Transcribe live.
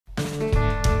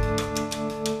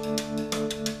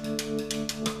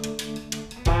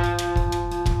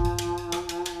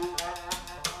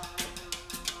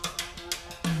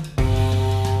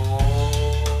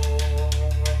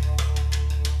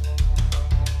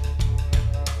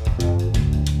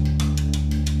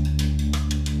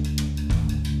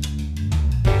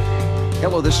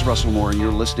Hello, this is Russell Moore, and you're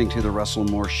listening to The Russell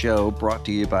Moore Show, brought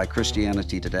to you by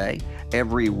Christianity Today.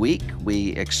 Every week, we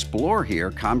explore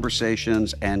here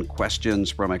conversations and questions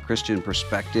from a Christian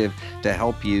perspective to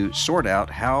help you sort out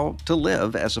how to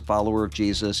live as a follower of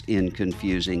Jesus in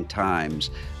confusing times.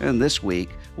 And this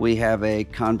week, we have a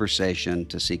conversation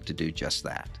to seek to do just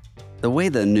that. The way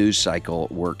the news cycle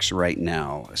works right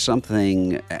now,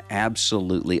 something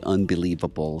absolutely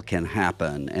unbelievable can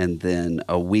happen, and then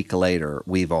a week later,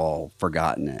 we've all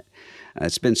forgotten it.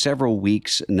 It's been several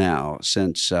weeks now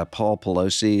since Paul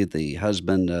Pelosi, the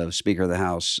husband of Speaker of the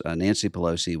House, Nancy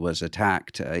Pelosi, was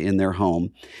attacked in their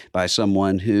home by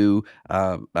someone who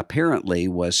apparently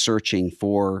was searching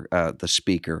for the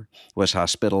speaker, was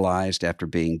hospitalized after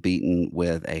being beaten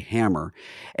with a hammer.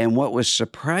 And what was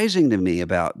surprising to me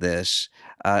about this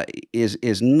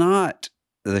is not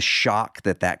the shock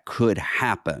that could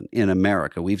happen in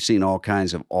America. We've seen all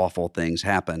kinds of awful things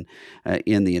happen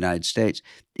in the United States.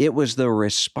 It was the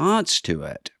response to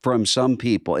it from some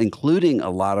people, including a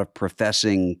lot of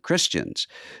professing Christians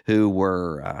who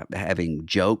were having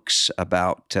jokes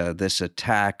about this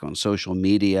attack on social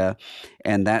media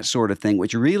and that sort of thing,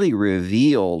 which really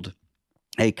revealed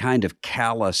a kind of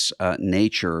callous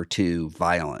nature to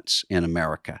violence in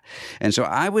America. And so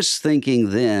I was thinking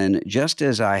then, just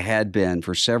as I had been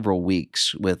for several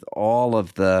weeks with all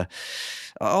of the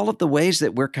ways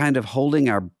that we're kind of holding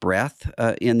our breath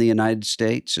in the United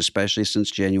States, especially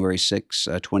since January 6,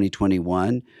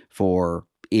 2021, for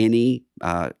any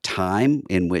time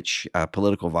in which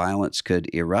political violence could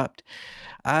erupt.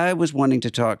 I was wanting to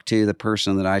talk to the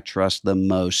person that I trust the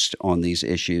most on these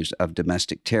issues of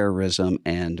domestic terrorism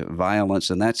and violence,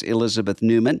 and that's Elizabeth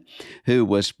Neumann, who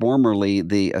was formerly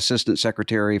the Assistant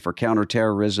Secretary for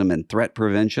Counterterrorism and Threat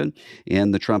Prevention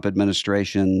in the Trump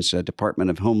administration's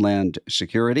Department of Homeland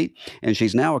Security. And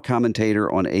she's now a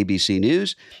commentator on ABC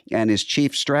News and is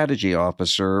Chief Strategy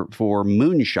Officer for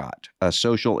Moonshot, a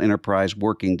social enterprise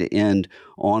working to end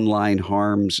online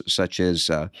harms such as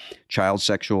child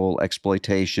sexual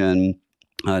exploitation,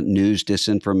 news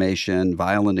disinformation,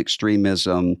 violent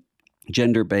extremism,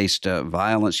 gender-based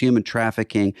violence, human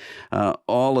trafficking,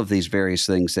 all of these various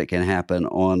things that can happen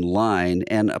online,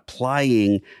 and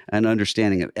applying an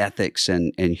understanding of ethics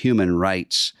and human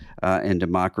rights and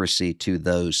democracy to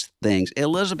those things.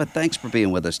 Elizabeth, thanks for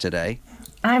being with us today.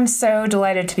 I'm so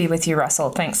delighted to be with you,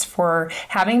 Russell. Thanks for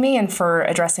having me and for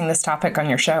addressing this topic on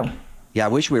your show. Yeah, I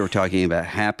wish we were talking about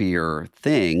happier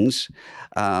things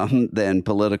than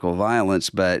political violence,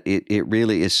 but it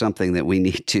really is something that we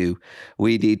need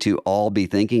to all be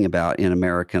thinking about in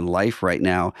American life right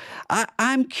now.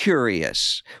 I'm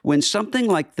curious, when something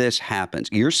like this happens,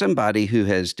 you're somebody who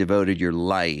has devoted your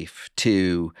life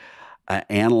to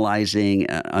analyzing,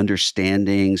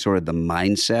 understanding sort of the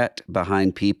mindset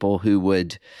behind people who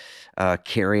would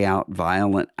carry out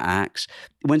violent acts.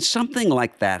 When something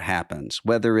like that happens,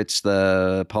 whether it's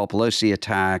the Paul Pelosi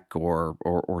attack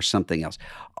or something else,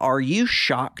 are you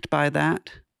shocked by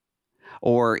that?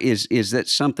 Or is that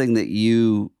something that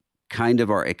you kind of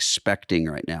are expecting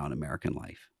right now in American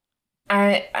life?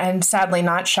 I'm sadly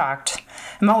not shocked.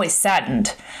 I'm always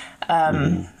saddened,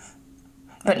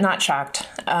 but not shocked.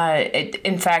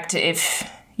 In fact, if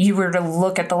you were to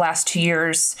look at the last 2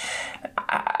 years,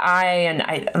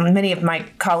 I many of my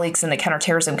colleagues in the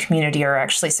counterterrorism community are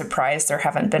actually surprised there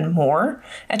haven't been more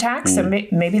attacks. So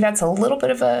maybe that's a little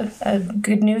bit of a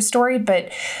good news story,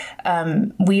 but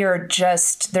there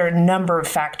are a number of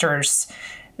factors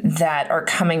that are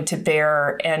coming to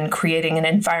bear and creating an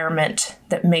environment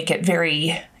that make it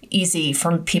very easy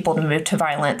for people to move to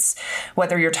violence,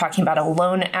 whether you're talking about a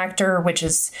lone actor, which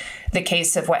is the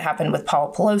case of what happened with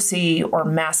Paul Pelosi, or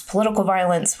mass political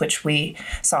violence, which we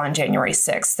saw on January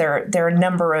 6th. There are a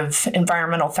number of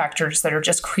environmental factors that are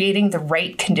just creating the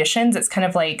right conditions. It's kind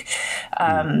of like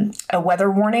a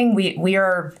weather warning. We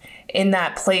are in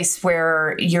that place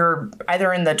where you're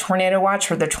either in the tornado watch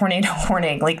or the tornado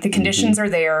warning. Like, the conditions are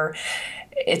there.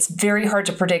 It's very hard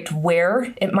to predict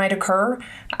where it might occur,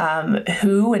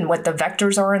 who and what the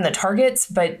vectors are and the targets,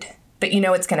 but you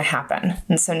know it's going to happen.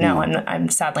 And so, no, I'm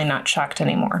sadly not shocked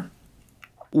anymore.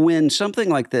 When something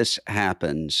like this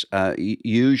happens,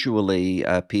 usually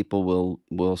people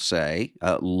will say,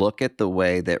 look at the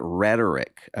way that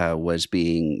rhetoric was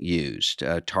being used,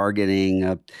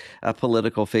 targeting a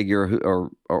political figure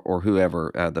or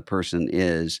whoever the person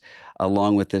is,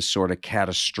 along with this sort of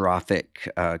catastrophic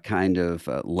kind of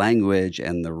language,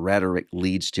 and the rhetoric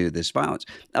leads to this violence.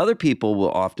 Other people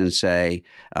will often say,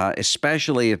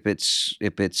 especially if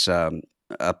it's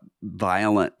a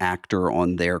violent actor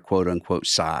on their quote unquote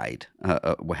side,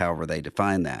 however they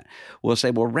define that, will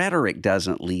say, well, rhetoric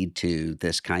doesn't lead to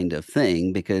this kind of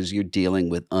thing because you're dealing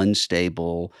with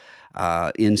unstable,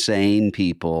 insane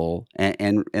people,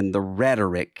 and the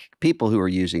rhetoric, people who are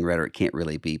using rhetoric can't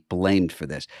really be blamed for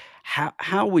this.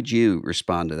 How would you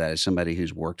respond to that as somebody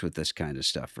who's worked with this kind of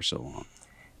stuff for so long?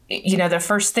 The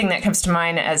first thing that comes to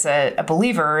mind as a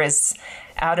believer is,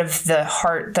 out of the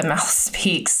heart the mouth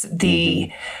speaks.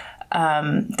 The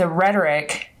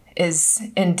rhetoric is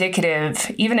indicative,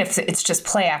 even if it's just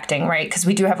play acting, right? Because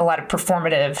we do have a lot of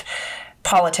performative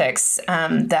politics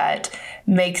that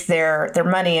make their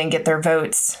money and get their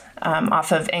votes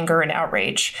off of anger and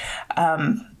outrage.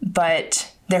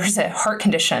 But there's a heart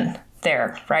condition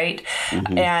there, right?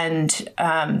 And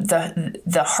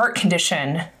the heart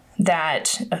condition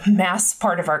that a mass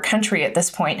part of our country at this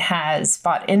point has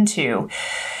bought into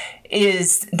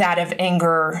is that of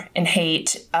anger and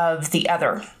hate of the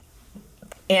other.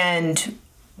 And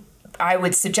I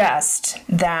would suggest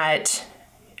that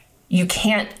you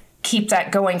can't keep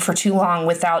that going for too long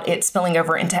without it spilling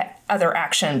over into other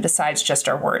action besides just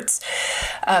our words.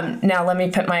 Now, let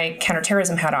me put my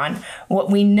counterterrorism hat on.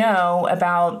 What we know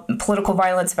about political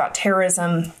violence, about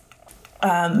terrorism,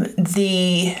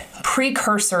 the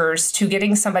precursors to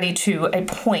getting somebody to a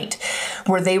point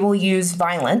where they will use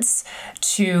violence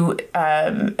to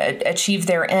achieve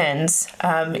their ends,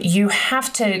 you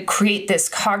have to create this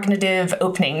cognitive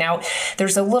opening. Now,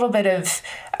 there's a little bit of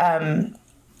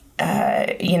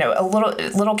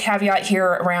a little caveat here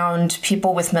around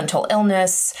people with mental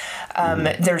illness.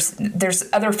 There's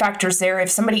other factors there.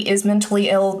 If somebody is mentally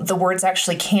ill, the words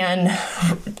actually can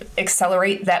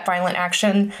accelerate that violent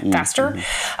action faster.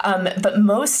 But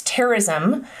most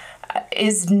terrorism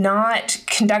is not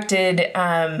conducted.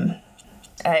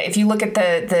 If you look at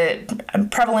the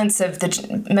prevalence of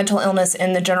the mental illness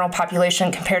in the general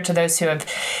population compared to those who have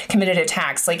committed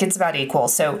attacks, it's about equal.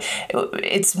 So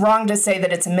it's wrong to say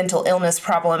that it's a mental illness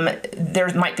problem.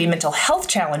 There might be mental health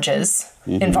challenges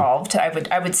involved.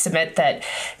 I would submit that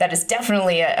that is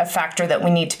definitely a factor that we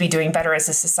need to be doing better as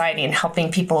a society in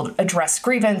helping people address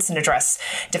grievance and address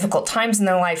difficult times in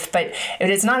their life. But it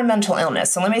is not a mental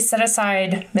illness. So let me set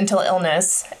aside mental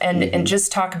illness and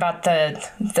just talk about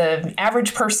the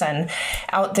average person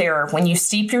out there. When you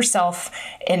steep yourself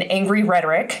in angry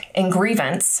rhetoric and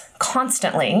grievance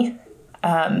constantly,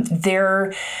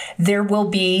 there will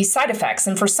be side effects.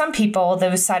 And for some people,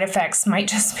 those side effects might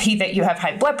just be that you have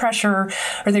high blood pressure,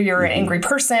 or that you're an angry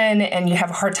person and you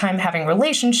have a hard time having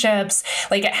relationships.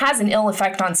 It has an ill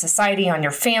effect on society, on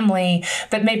your family,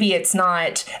 but maybe it's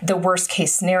not the worst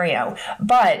case scenario.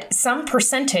 But some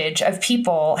percentage of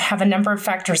people have a number of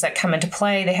factors that come into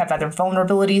play. They have other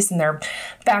vulnerabilities in their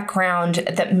background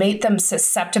that make them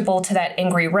susceptible to that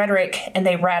angry rhetoric, and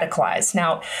they radicalize.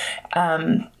 Now,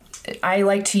 I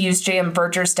like to use J.M.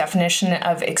 Berger's definition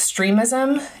of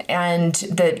extremism, and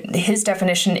his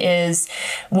definition is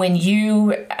when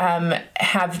you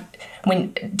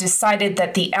when decided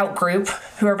that the outgroup,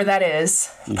 whoever that is,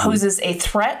 poses a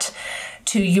threat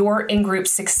to your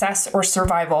in-group's success or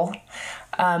survival,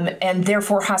 and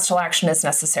therefore hostile action is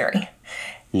necessary.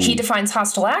 He defines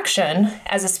hostile action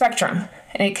as a spectrum.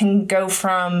 And it can go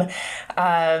from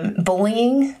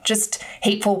bullying, just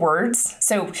hateful words.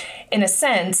 So in a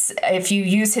sense, if you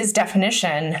use his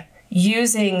definition,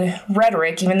 using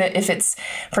rhetoric, even if it's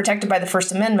protected by the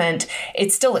First Amendment,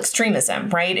 it's still extremism,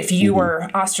 right? If you were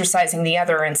ostracizing the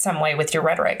other in some way with your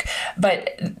rhetoric.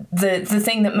 But the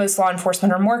thing that most law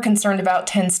enforcement are more concerned about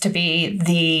tends to be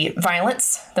the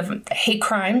violence, the hate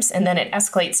crimes, and then it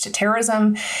escalates to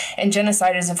terrorism, and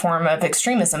genocide is a form of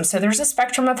extremism. So there's a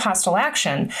spectrum of hostile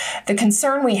action. The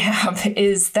concern we have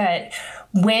is that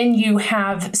when you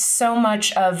have so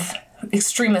much of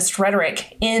extremist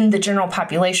rhetoric in the general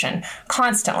population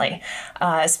constantly,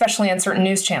 especially on certain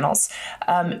news channels,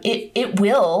 it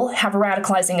will have a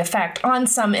radicalizing effect on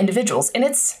some individuals. And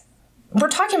we're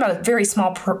talking about a very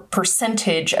small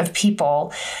percentage of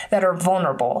people that are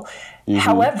vulnerable.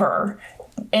 However,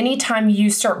 anytime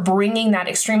you start bringing that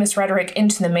extremist rhetoric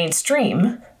into the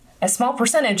mainstream, a small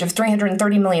percentage of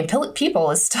 330 million people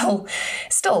is still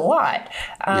a lot.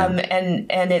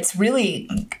 And it's really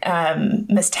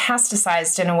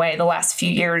metastasized in a way the last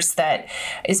few years that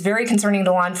is very concerning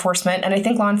to law enforcement. And I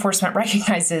think law enforcement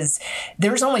recognizes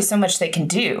there's only so much they can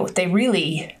do. They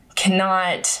really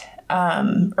cannot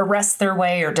arrest their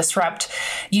way or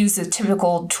use the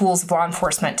typical tools of law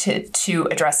enforcement to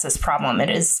address this problem. It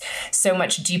is so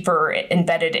much deeper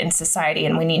embedded in society,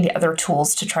 and we need other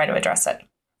tools to try to address it.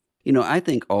 I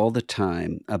think all the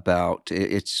time about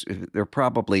there are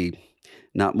probably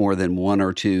not more than one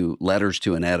or two letters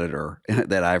to an editor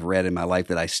that I've read in my life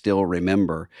that I still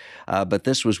remember. But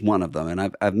this was one of them.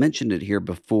 And I've mentioned it here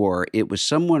before. It was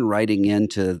someone writing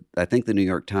into, I think, the New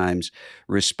York Times,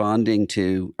 responding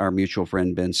to our mutual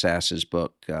friend Ben Sass's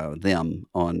book, Them,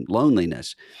 on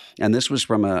loneliness. And this was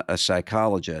from a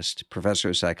psychologist, professor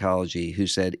of psychology, who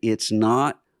said, it's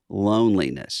not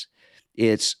loneliness.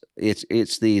 It's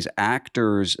these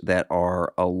actors that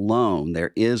are alone.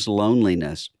 There is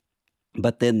loneliness,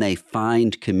 but then they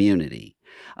find community,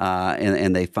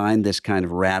 and they find this kind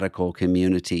of radical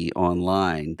community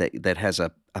online that has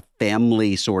a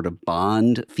family sort of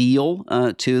bond feel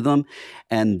to them,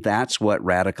 and that's what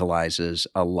radicalizes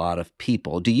a lot of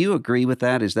people. Do you agree with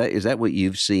that? Is that what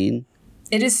you've seen?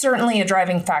 It is certainly a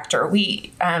driving factor.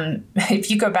 If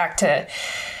you go back to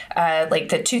like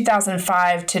the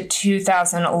 2005 to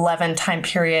 2011 time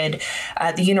period,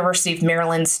 the University of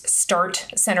Maryland's START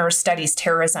Center studies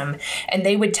terrorism, and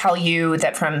they would tell you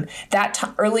that from that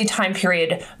early time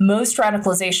period, most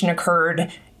radicalization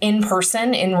occurred in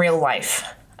person, in real life.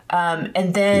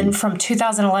 And then from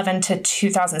 2011 to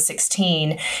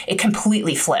 2016, it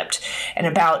completely flipped. And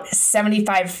about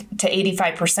 75 to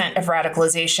 85% of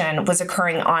radicalization was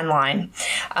occurring online.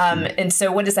 And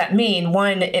so what does that mean?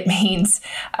 One, it means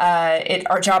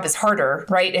our job is harder,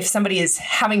 right? If somebody is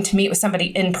having to meet with somebody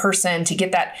in person to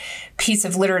get that piece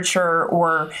of literature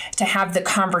or to have the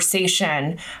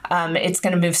conversation, it's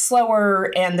going to move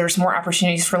slower, and there's more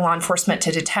opportunities for law enforcement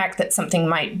to detect that something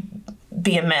might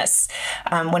be amiss.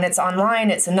 When it's online,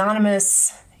 it's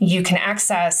anonymous. You can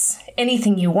access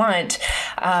anything you want,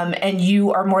 and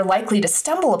you are more likely to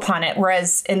stumble upon it.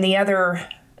 Whereas in the other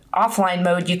offline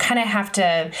mode, you kind of have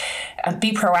to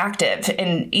be proactive,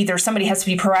 and either somebody has to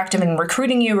be proactive in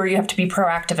recruiting you, or you have to be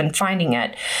proactive in finding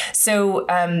it. So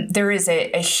there is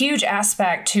a huge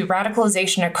aspect to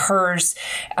radicalization occurs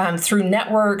through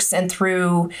networks and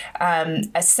through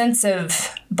a sense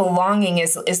of belonging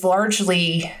is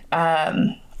largely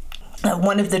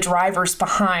one of the drivers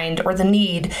behind, or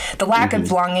the lack of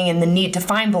belonging and the need to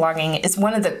find belonging is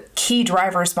one of the key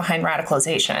drivers behind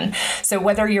radicalization. So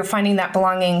whether you're finding that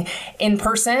belonging in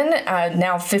person,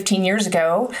 now 15 years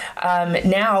ago,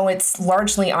 now it's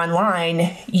largely online,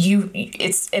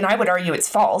 and I would argue it's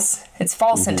false. It's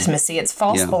false intimacy. It's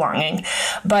false belonging,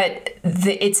 but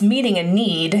it's meeting a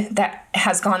need that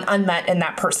has gone unmet in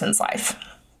that person's life.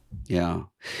 Yeah.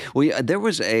 Well, there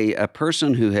was a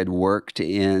person who had worked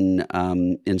in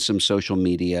some social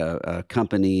media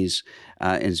companies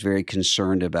and is very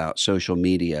concerned about social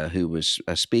media, who was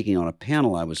speaking on a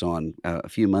panel I was on a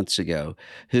few months ago,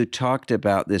 who talked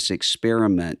about this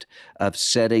experiment of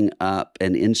setting up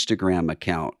an Instagram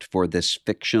account for this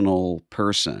fictional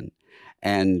person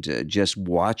and just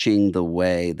watching the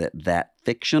way that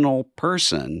fictional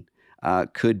person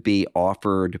could be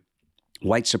offered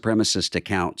white supremacist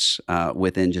accounts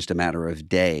within just a matter of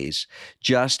days,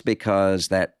 just because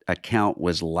that account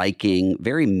was liking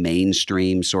very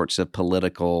mainstream sorts of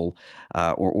political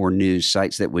or news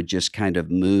sites that would just kind of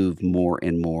move more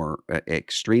and more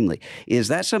extremely. Is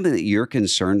that something that you're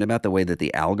concerned about, the way that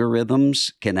the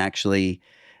algorithms can actually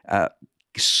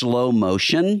slow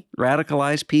motion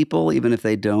radicalize people, even if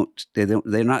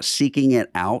they're not seeking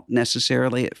it out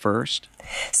necessarily at first?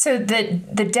 So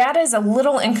the data is a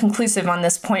little inconclusive on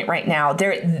this point right now.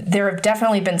 There have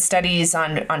definitely been studies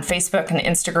on Facebook and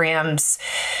Instagram's,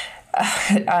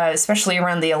 especially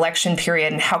around the election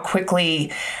period, and how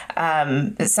quickly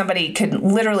somebody could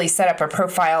literally set up a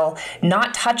profile,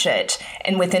 not touch it,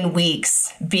 and within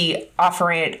weeks be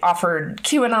offered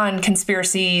QAnon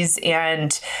conspiracies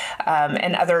and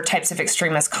other types of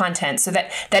extremist content. So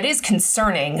that is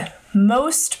concerning.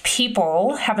 Most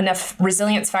people have enough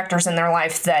resilience factors in their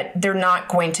life that they're not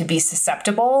going to be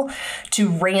susceptible to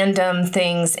random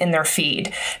things in their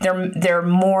feed. They're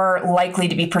more likely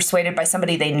to be persuaded by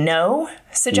somebody they know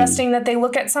suggesting that they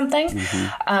look at something.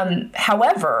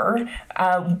 However,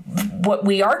 what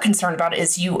we are concerned about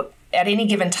is you at any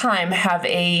given time have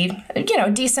a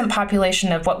decent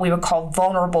population of what we would call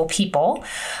vulnerable people.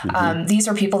 These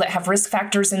are people that have risk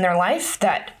factors in their life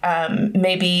that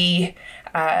maybe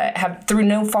have through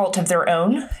no fault of their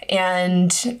own,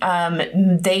 and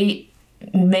they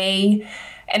may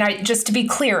And just to be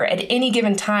clear, at any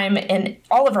given time in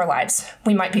all of our lives,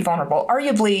 we might be vulnerable.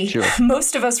 Arguably, sure,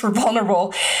 most of us were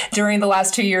vulnerable during the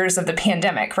last 2 years of the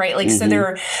pandemic, right? Like, so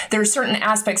there are certain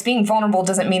aspects. Being vulnerable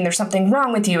doesn't mean there's something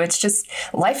wrong with you. It's just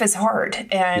life is hard.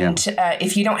 And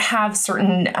if you don't have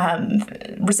certain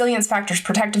resilience factors,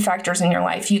 protective factors in your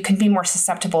life, you can be more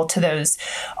susceptible to those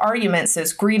arguments,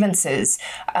 those grievances.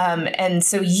 And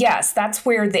so, yes, that's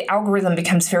where the algorithm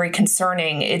becomes very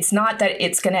concerning. It's not that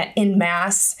it's going to en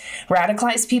masse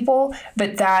radicalize people,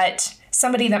 but that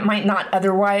somebody that might not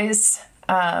otherwise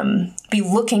be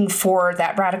looking for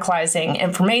that radicalizing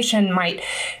information might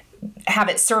have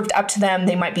it served up to them.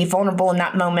 They might be vulnerable in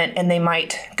that moment and they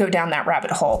might go down that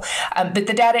rabbit hole. But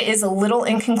the data is a little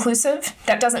inconclusive.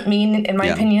 That doesn't mean, in my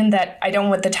opinion, that I don't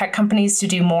want the tech companies to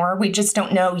do more. We just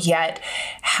don't know yet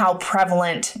how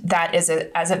prevalent that is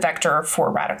as a vector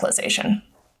for radicalization.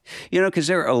 You know, because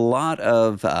there are a lot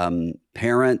of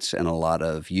parents and a lot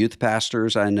of youth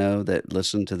pastors I know that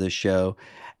listen to this show,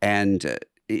 and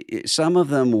some of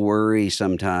them worry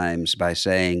sometimes by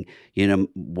saying, you know,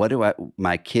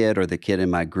 my kid or the kid in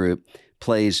my group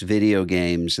plays video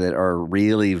games that are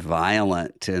really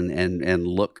violent and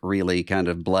look really kind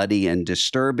of bloody and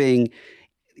disturbing.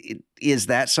 Is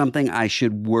that something I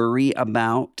should worry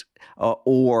about?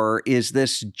 Or is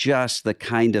this just the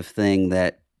kind of thing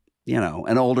that, you know,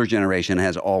 an older generation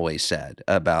has always said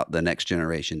about the next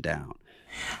generation down?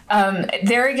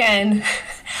 There again,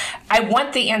 I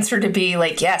want the answer to be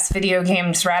like, yes, video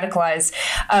games radicalize.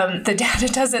 The data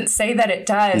doesn't say that it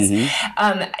does.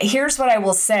 Here's what I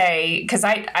will say, because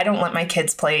I don't let my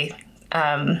kids play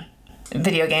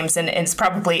video games, and it's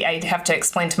probably, I have to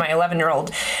explain to my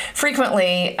 11-year-old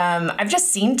frequently, I've just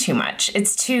seen too much.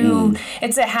 It's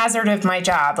a hazard of my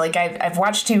job. Like I've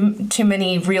watched too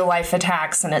many real life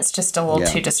attacks, and it's just a little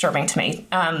too disturbing to me.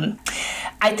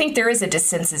 I think there is a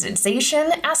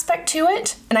desensitization aspect to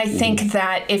it. And I think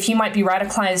that if you might be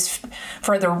radicalized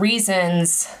for other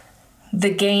reasons,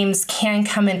 the games can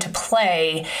come into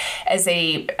play as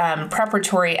a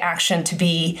preparatory action to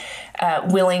be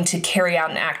willing to carry out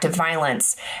an act of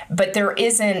violence. But there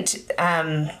isn't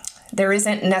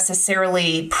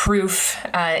necessarily proof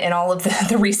in all of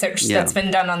the research that's been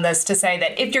done on this to say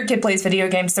that if your kid plays video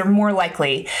games, they're more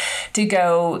likely to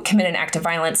go commit an act of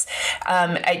violence.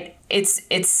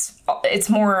 It's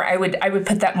more, I would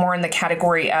put that more in the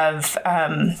category of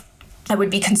I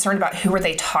would be concerned about who are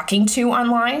they talking to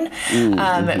online.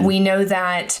 We know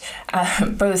that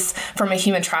both from a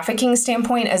human trafficking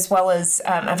standpoint as well as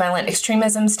a violent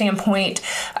extremism standpoint,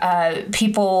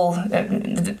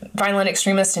 violent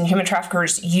extremists and human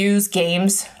traffickers use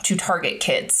games to target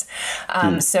kids.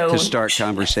 So to start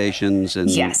conversations and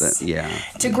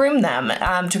to groom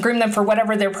them for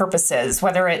whatever their purpose is,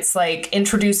 whether it's like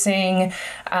introducing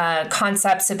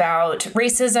concepts about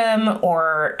racism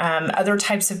or other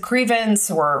types of grievance,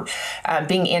 or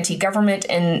being anti-government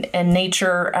in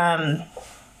nature,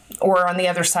 or on the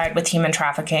other side with human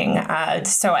trafficking.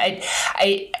 So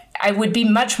I would be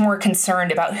much more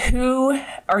concerned about who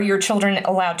are your children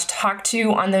allowed to talk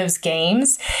to on those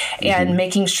games, and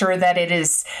making sure that it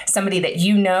is somebody that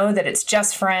you know, that it's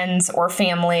just friends or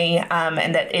family,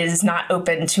 and that is not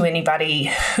open to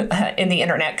anybody in the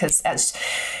internet, because as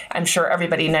I'm sure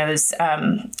everybody knows,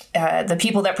 the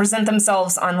people that present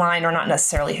themselves online are not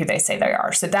necessarily who they say they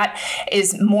are. So that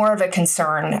is more of a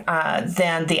concern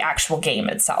than the actual game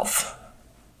itself.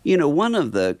 You know, one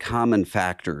of the common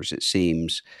factors, it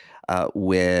seems,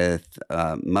 with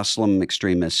Muslim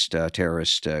extremist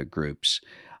terrorist groups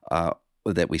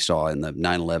that we saw in the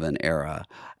 9/11 era,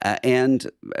 and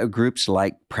groups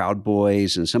like Proud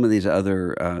Boys and some of these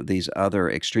other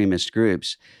extremist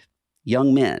groups,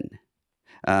 young men.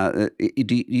 Do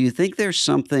you think there's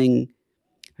something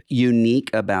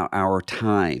unique about our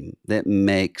time that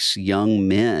makes young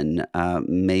men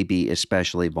maybe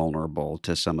especially vulnerable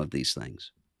to some of these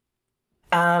things?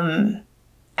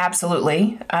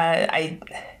 Absolutely. I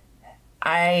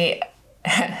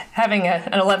having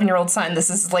an 11-year-old son, this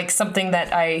is like something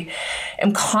that I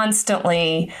am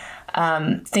constantly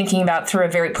thinking about through a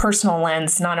very personal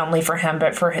lens, not only for him,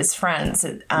 but for his friends.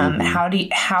 How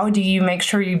do you make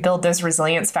sure you build those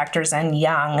resilience factors in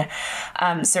young?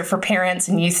 So for parents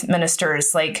and youth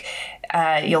ministers, like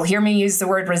you'll hear me use the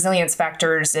word resilience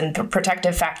factors and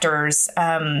protective factors.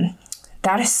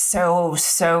 That is so,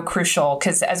 so crucial,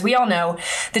 because as we all know,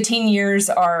 the teen years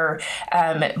are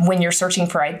when you're searching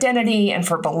for identity and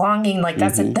for belonging. Like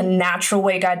that's the natural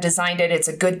way God designed it. It's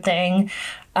a good thing.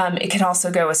 It can also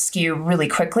go askew really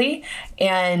quickly.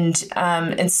 And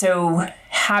so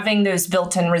having those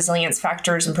built-in resilience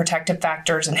factors and protective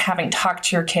factors and having talked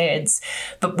to your kids,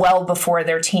 but well before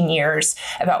their teen years,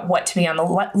 about what to be on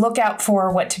the lookout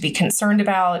for, what to be concerned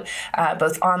about,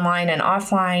 both online and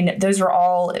offline. Those are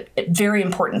all very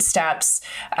important steps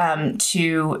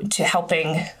to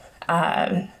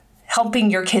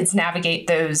helping your kids navigate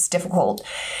those difficult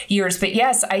years. But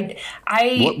yes,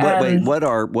 what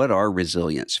are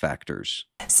resilience factors?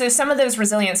 So some of those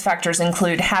resilience factors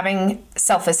include having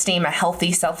self-esteem, a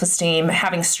healthy self-esteem,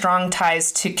 having strong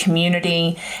ties to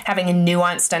community, having a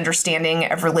nuanced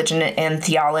understanding of religion and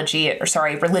ideology.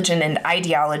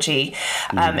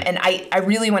 And I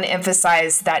really want to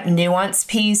emphasize that nuance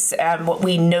piece. What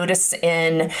we notice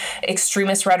in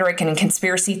extremist rhetoric and in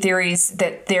conspiracy theories,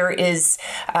 that there is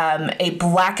a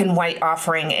black and white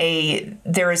offering.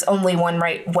 There is only one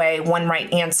right way, one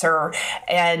right answer.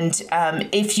 And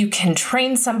if you can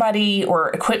train somebody or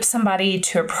equip somebody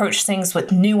to approach things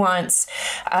with nuance,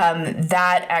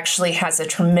 that actually has a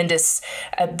tremendous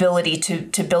ability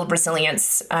to build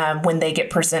resilience when they get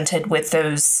presented with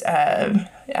those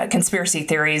conspiracy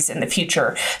theories in the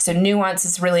future. So nuance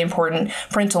is really important.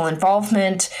 Parental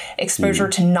involvement, exposure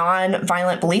to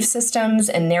non-violent belief systems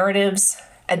and narratives,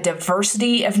 a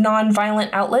diversity of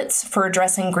non-violent outlets for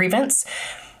addressing grievance,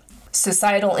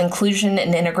 societal inclusion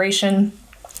and integration,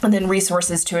 and then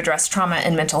resources to address trauma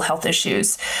and mental health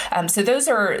issues. So those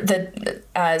are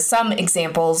some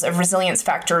examples of resilience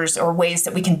factors or ways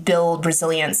that we can build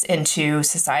resilience into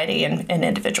society and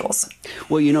individuals.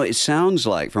 Well, it sounds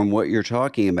like from what you're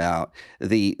talking about,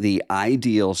 the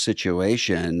ideal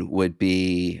situation would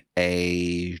be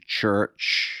a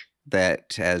church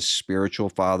that has spiritual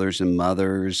fathers and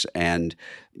mothers, and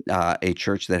a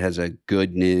church that has a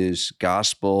good news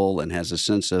gospel and has a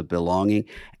sense of belonging.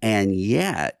 And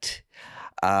yet,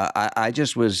 I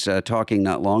just was talking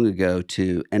not long ago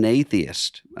to an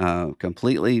atheist,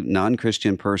 completely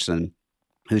non-Christian person,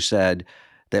 who said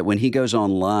that when he goes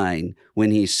online,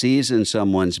 when he sees in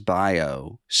someone's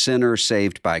bio, sinner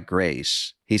saved by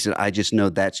grace, he said, I just know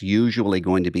that's usually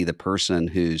going to be the person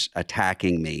who's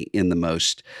attacking me in the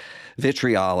most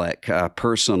vitriolic,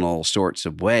 personal sorts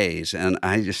of ways. And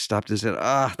I just stopped and said,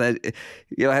 I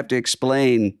have to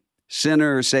explain,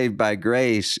 sinner saved by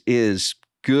grace is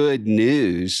good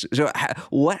news. So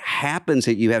what happens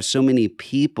that you have so many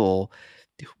people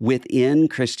within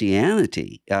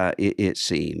Christianity, it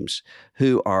seems,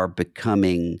 who are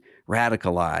becoming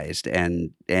radicalized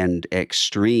and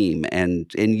extreme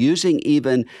and using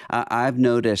even, I've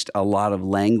noticed a lot of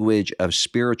language of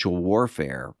spiritual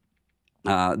warfare.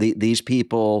 These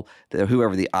people,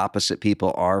 whoever the opposite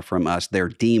people are from us, they're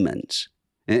demons.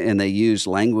 And they use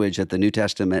language that the New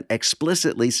Testament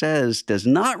explicitly says does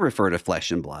not refer to flesh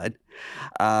and blood,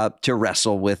 to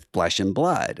wrestle with flesh and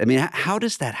blood. I mean, how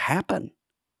does that happen?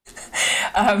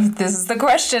 This is the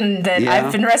question that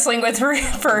I've been wrestling with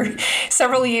for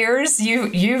several years.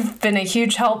 You've been a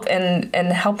huge help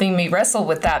in helping me wrestle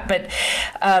with that. But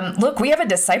look, we have a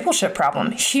discipleship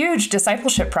problem, huge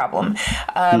discipleship problem.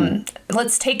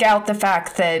 Let's take out the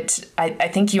fact that I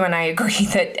think you and I agree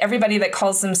that everybody that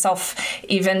calls themselves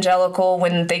evangelical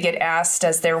when they get asked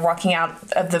as they're walking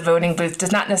out of the voting booth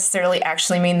does not necessarily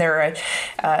actually mean they're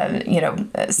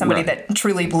somebody that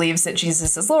truly believes that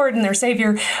Jesus is Lord and their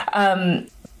Savior.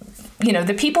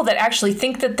 The people that actually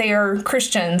think that they are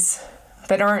Christians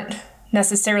but aren't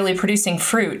necessarily producing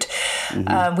fruit,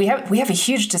 we have a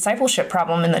huge discipleship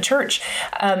problem in the church.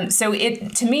 So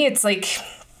to me, it's like,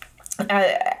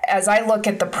 as I look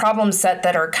at the problem set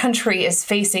that our country is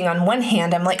facing, on one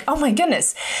hand, I'm like, oh my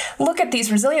goodness, look at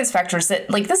these resilience factors that,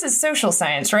 like, this is social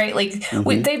science, right? Like,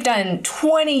 they've done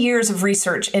 20 years of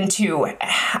research into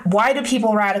why do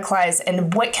people radicalize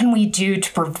and what can we do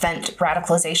to prevent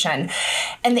radicalization?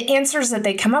 And the answers that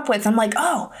they come up with, I'm like,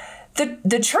 oh,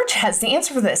 the church has the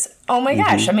answer for this. Oh my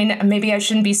gosh. I mean, maybe I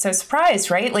shouldn't be so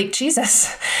surprised, right? Like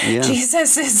Jesus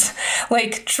is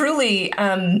like truly,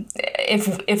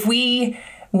 if we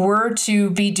were to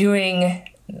be doing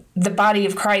the body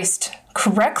of Christ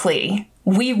correctly,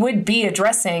 we would be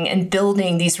addressing and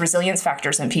building these resilience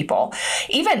factors in people,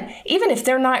 even if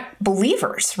they're not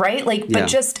believers, right? Like, but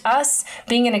just us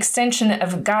being an extension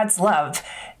of God's love,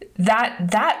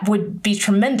 that would be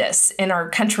tremendous in our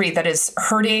country that is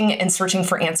hurting and searching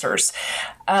for answers.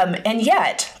 And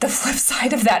yet, the flip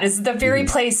side of that is the very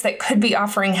place that could be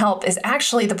offering help is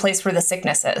actually the place where the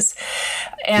sickness is.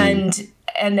 And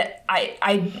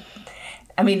I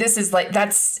mean, this is like,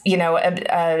 that's,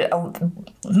 a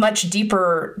much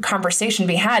deeper conversation to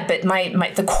be had. But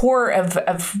the core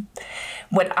of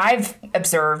what I've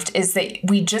observed is that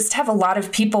we just have a lot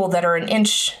of people that are an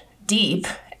inch deep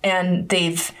and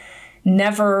they've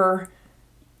never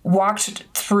walked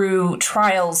through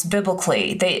trials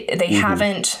biblically. They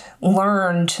haven't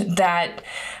learned that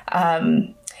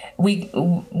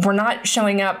we're not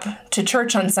showing up to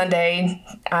church on Sunday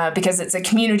because it's a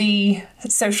community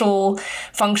social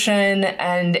function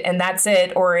and that's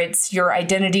it, or it's your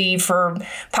identity for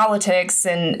politics.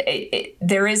 And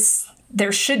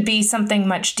there should be something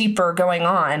much deeper going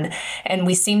on, and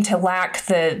we seem to lack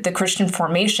the Christian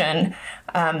formation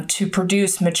to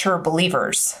produce mature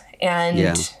believers.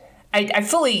 And I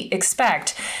fully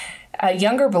expect a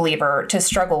younger believer to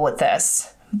struggle with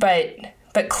this, but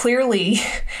clearly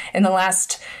in the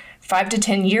last 5 to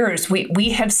 10 years, we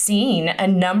have seen a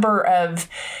number of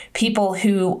people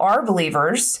who are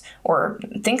believers or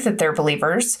think that they're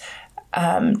believers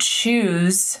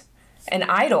choose an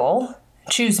idol,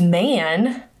 choose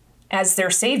man as their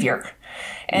savior.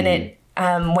 And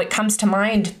what comes to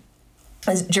mind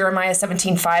is Jeremiah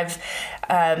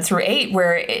 17:5 through 8,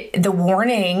 where the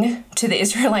warning to the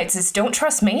Israelites is, don't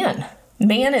trust man.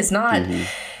 Man is not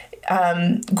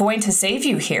going to save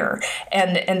you here.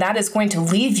 And that is going to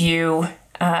leave you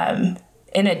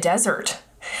in a desert.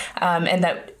 And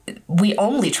that we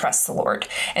only trust the Lord.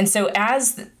 And so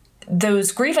as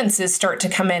those grievances start to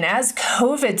come in, as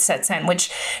COVID sets in,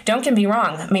 which, don't get me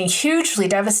wrong, I mean, hugely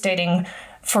devastating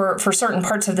for certain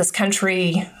parts of this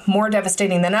country, more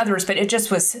devastating than others, but it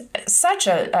just was such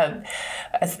a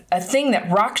thing that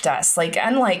rocked us, like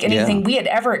unlike anything we had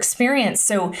ever experienced.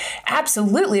 So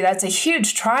absolutely, that's a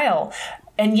huge trial.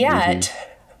 And yet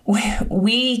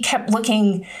we kept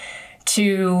looking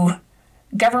to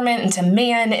government and to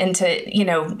man and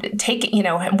to, take,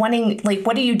 wanting, like,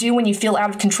 what do you do when you feel out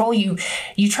of control? You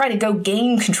try to go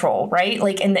gain control, right?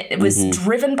 Like, and it was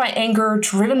driven by anger,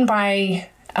 driven by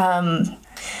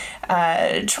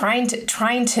trying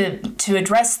to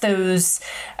address those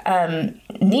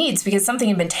needs because something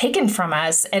had been taken from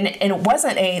us, and it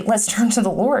wasn't a let's turn to the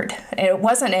Lord. It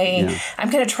wasn't a I'm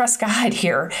going to trust God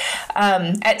here.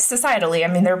 Societally,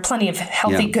 I mean, there are plenty of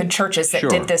healthy, good churches that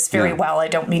did this very well. I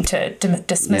don't mean to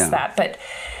dismiss that, but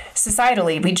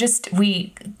societally,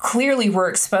 we clearly were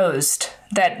exposed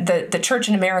that the church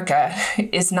in America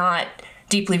is not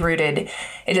deeply rooted.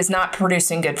 It is not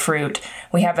producing good fruit.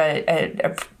 We have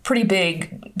a pretty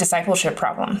big discipleship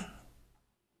problem.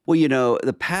 Well,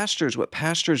 what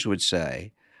pastors would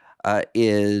say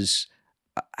is,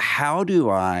 how do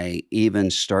I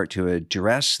even start to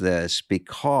address this?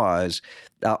 Because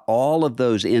all of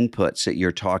those inputs that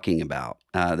you're talking about,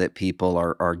 that people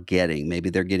are getting, maybe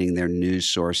they're getting their news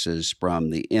sources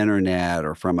from the internet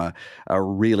or from a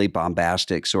really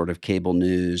bombastic sort of cable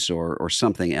news or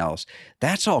something else.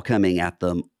 That's all coming at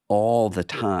them all the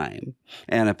time.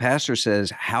 And a pastor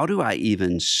says, how do I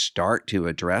even start to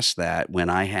address that when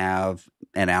I have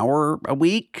an hour a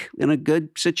week in a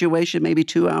good situation, maybe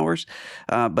 2 hours,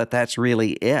 but that's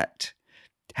really it?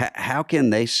 How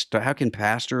can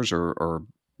pastors or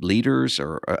leaders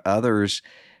or others,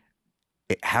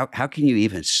 how can you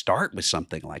even start with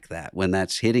something like that when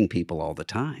that's hitting people all the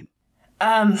time?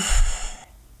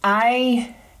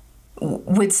 I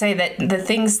would say that the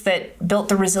things that built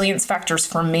the resilience factors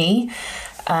for me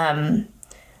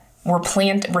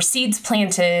were seeds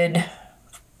planted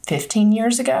 15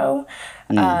 years ago.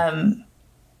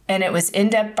 And it was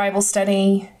in-depth Bible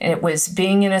study. It was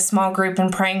being in a small group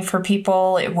and praying for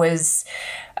people. It was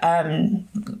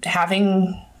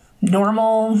having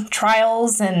normal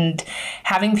trials and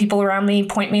having people around me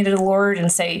point me to the Lord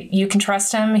and say, you can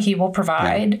trust him. He will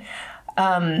provide.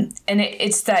 And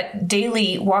it's that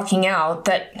daily walking out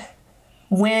that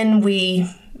when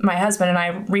my husband and I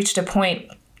reached a point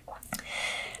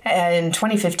in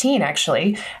 2015,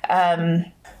 actually,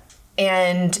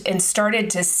 and started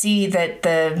to see that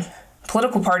the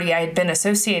political party I had been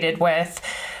associated with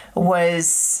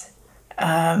was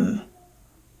acting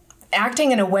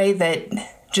in a way that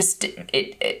just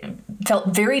it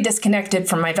felt very disconnected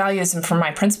from my values and from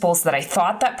my principles that I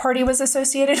thought that party was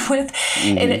associated with.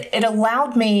 It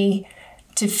allowed me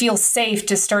to feel safe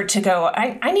to start to go,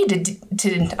 I need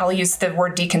to I'll use the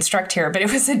word deconstruct here, but it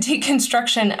was a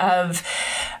deconstruction of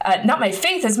not my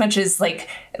faith as much as like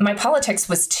my politics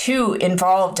was too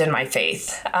involved in my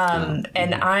faith.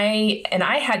 And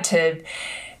I had to,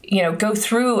 go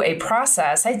through a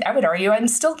process. I would argue I'm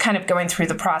still kind of going through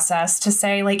the process to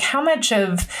say, like, how much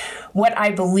of what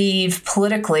I believe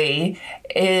politically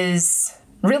is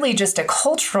really just a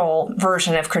cultural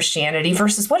version of Christianity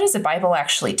versus what does the Bible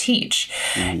actually teach?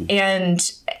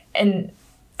 And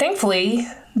thankfully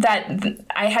that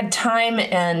I had time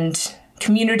and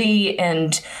community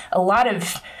and a lot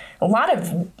of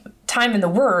time in the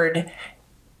Word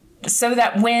so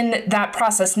that when that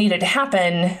process needed to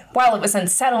happen, while it was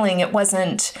unsettling, it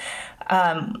wasn't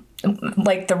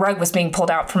like the rug was being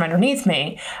pulled out from underneath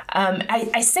me.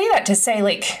 I say that to say,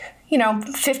 like,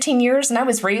 15 years, and I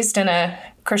was raised in a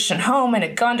Christian home and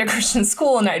had gone to Christian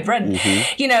school, and I'd read,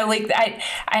 like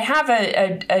I have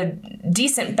a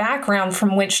decent background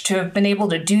from which to have been able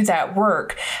to do that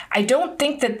work. I don't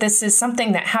think that this is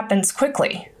something that happens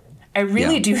quickly. I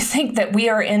really do think that we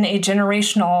are in a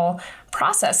generational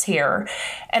process here.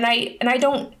 And I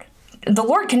don't, the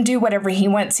Lord can do whatever he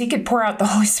wants. He could pour out the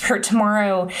Holy Spirit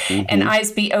tomorrow and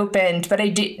eyes be opened. But I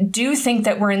do think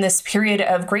that we're in this period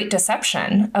of great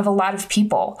deception of a lot of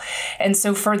people. And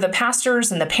so for the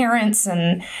pastors and the parents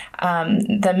and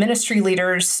the ministry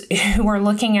leaders who are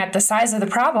looking at the size of the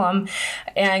problem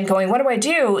and going, what do I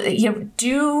do?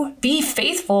 Do be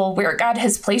faithful where God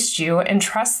has placed you, and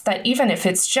trust that even if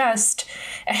it's just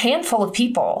a handful of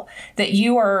people that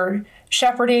you are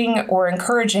shepherding or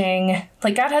encouraging,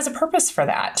 like, God has a purpose for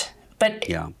that. But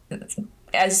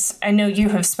as I know you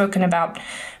have spoken about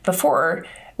before,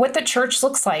 what the church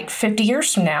looks like 50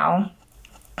 years from now,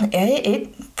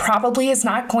 it probably is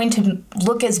not going to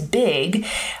look as big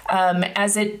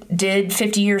as it did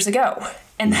 50 years ago.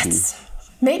 And that's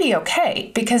maybe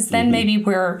okay, because then maybe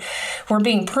we're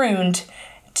being pruned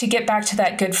to get back to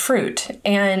that good fruit.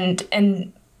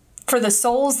 And for the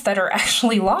souls that are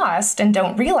actually lost and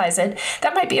don't realize it,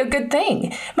 that might be a good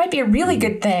thing. It might be a really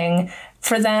good thing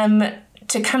for them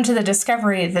to come to the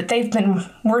discovery that they've been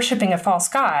worshiping a false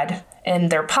god in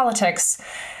their politics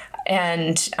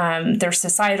and their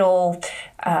societal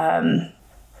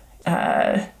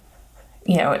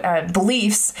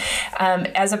beliefs,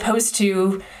 as opposed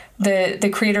to the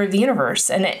creator of the universe.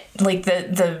 And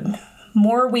the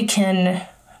more we can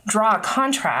draw a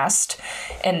contrast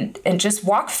and just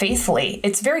walk faithfully.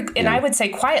 It's very, and I would say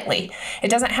quietly. It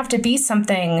doesn't have to be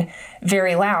something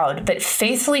very loud, but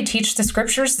faithfully teach the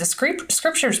scriptures. The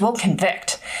scriptures will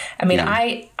convict. I mean,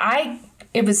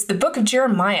 it was the book of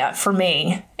Jeremiah for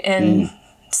me, and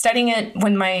studying it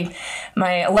when my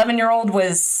 11-year-old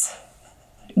was,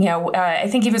 I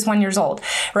think he was 1 year old,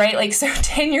 right? Like, so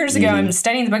 10 years ago, I'm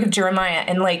studying the book of Jeremiah,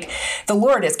 and like the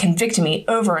Lord has convicted me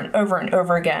over and over and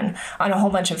over again on a whole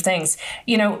bunch of things.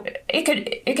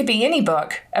 It could be any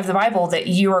book of the Bible that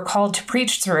you are called to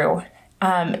preach through.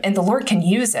 And the Lord can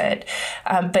use it,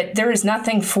 but there is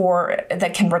nothing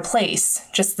that can replace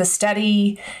just the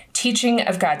steady teaching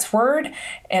of God's word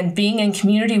and being in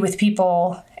community with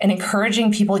people and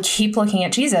encouraging people to keep looking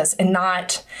at Jesus and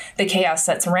not the chaos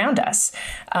that's around us.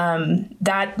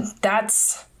 That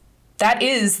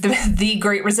is the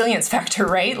great resilience factor,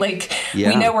 right? Like,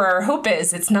 we know where our hope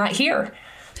is. It's not here.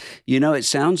 It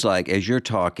sounds like, as you're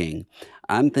talking,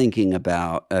 I'm thinking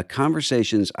about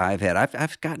conversations I've had.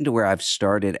 I've gotten to where I've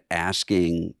started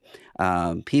asking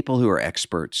people who are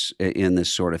experts in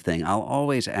this sort of thing. I'll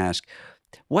always ask,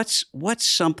 what's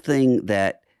something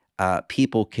that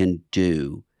people can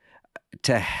do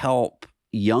to help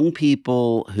young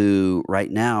people who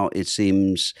right now, it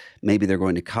seems maybe they're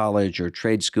going to college or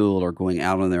trade school or going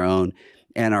out on their own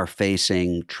and are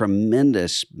facing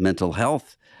tremendous mental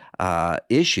health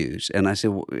issues. And I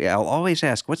said, I'll always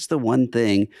ask, what's the one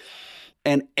thing?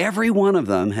 And every one of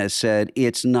them has said,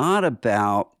 it's not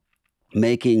about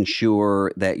making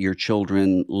sure that your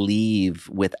children leave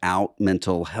without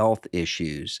mental health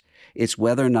issues. It's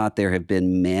whether or not there have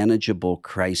been manageable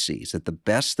crises, that the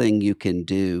best thing you can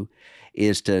do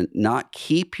is to not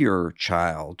keep your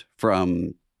child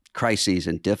from crises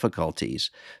and difficulties,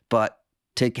 but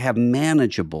to have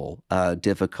manageable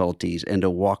difficulties and to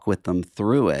walk with them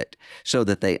through it so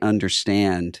that they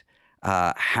understand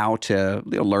how to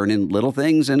learn in little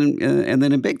things and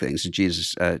then in big things that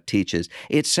Jesus teaches.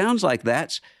 It sounds like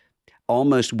that's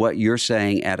almost what you're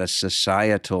saying at a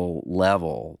societal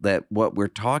level, that what we're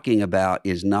talking about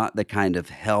is not the kind of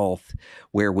health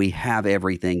where we have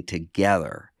everything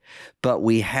together, but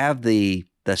we have the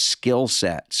skill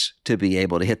sets to be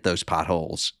able to hit those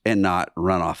potholes and not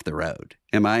run off the road.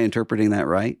 Am I interpreting that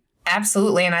right?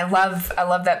 Absolutely. And I love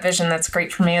that vision. That's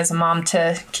great for me as a mom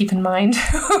to keep in mind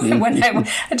when I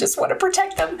just want to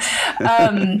protect them.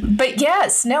 But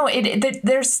yes, no,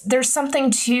 there's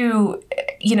something to,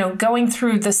 going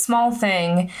through the small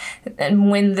thing,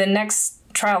 and when the next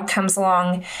trial comes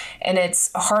along and it's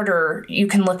harder, you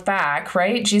can look back,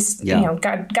 right? Jesus,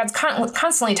 God's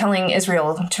constantly telling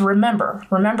Israel to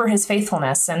remember his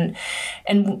faithfulness, and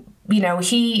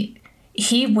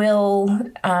he will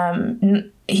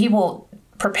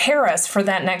prepare us for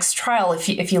that next trial if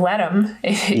you let him,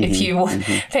 if you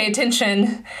pay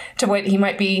attention to what he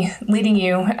might be leading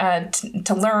you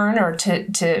to learn or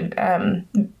to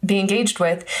be engaged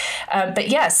with. But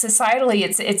yes, societally,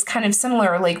 it's kind of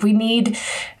similar. Like we need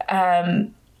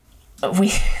I'm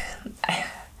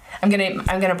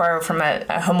gonna borrow from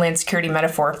a Homeland Security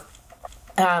metaphor.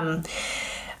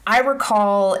 I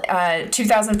recall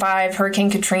 2005,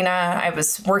 Hurricane Katrina. I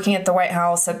was working at the White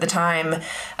House at the time,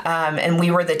 and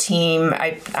we were the team.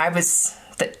 I was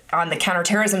on the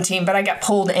counterterrorism team, but I got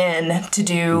pulled in to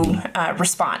do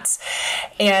response.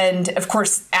 And of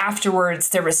course, afterwards,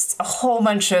 there was a whole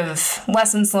bunch of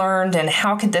lessons learned and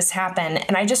how could this happen?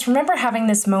 And I just remember having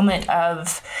this moment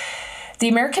of the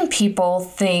American people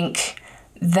think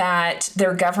that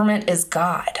their government is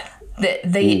God. That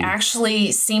they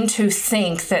actually seem to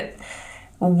think that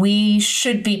we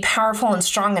should be powerful and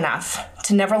strong enough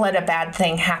to never let a bad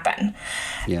thing happen.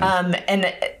 Yeah.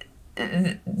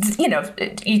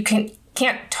 You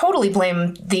can't totally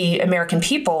blame the American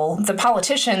people. The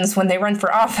politicians, when they run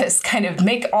for office, kind of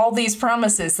make all these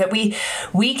promises that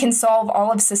we can solve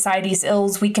all of society's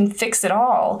ills, we can fix it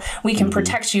all, we can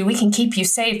protect you, we can keep you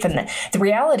safe. And the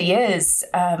reality is,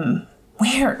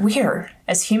 we're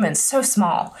as humans so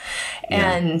small,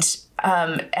 and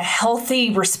a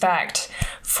healthy respect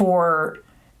for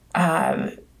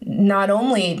not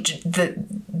only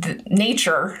the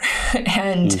nature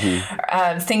and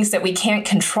things that we can't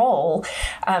control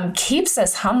keeps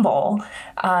us humble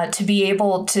to be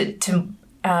able to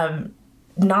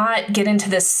not get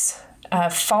into this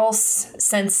false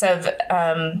sense of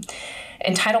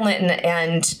entitlement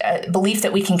and belief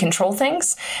that we can control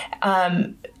things.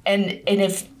 And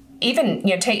if even,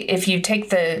 if you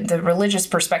take the religious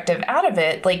perspective out of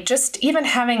it, like just even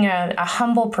having a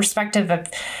humble perspective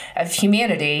of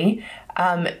humanity,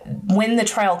 when the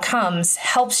trial comes,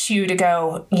 helps you to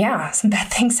go, yeah, some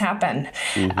bad things happen.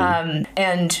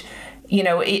 And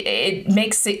it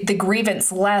makes the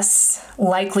grievance less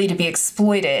likely to be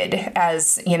exploited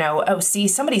as, oh, see,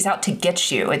 somebody's out to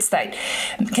get you. It's that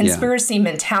conspiracy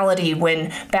mentality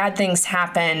when bad things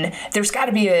happen. There's got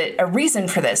to be a reason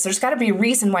for this. There's got to be a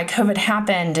reason why COVID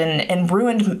happened and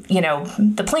ruined,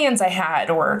 the plans I had,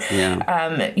 or,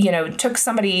 took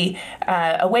somebody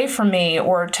away from me,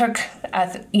 or took,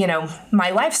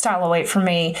 my lifestyle away from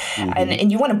me.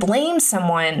 And you want to blame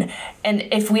someone. And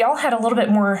if we all had a little bit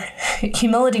more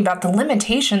humility about the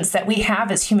limitations that we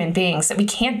have as human beings, that we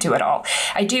can't do it all.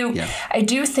 I do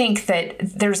think that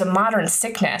there's a modern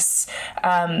sickness.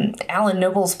 Alan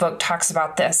Noble's book talks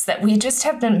about this, that we just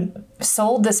have been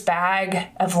sold this bag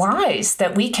of lies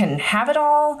that we can have it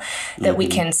all, that we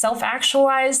can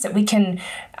self-actualize, that we can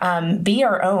be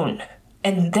our own.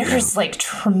 And there's like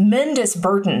tremendous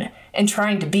burden in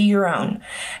trying to be your own.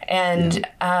 And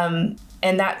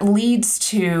that leads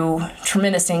to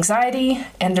tremendous anxiety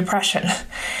and depression.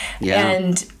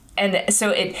 And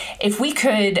so if we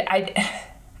could,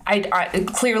 I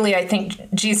clearly, I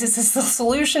think Jesus is the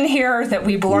solution here, that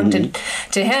we belong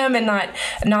to him and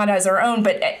not as our own.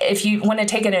 But if you want to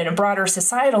take it at a broader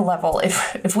societal level,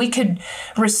 if we could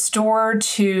restore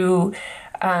to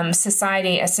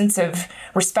society a sense of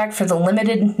respect for the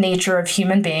limited nature of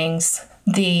human beings,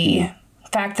 the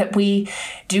fact that we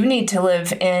do need to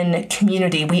live in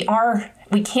community.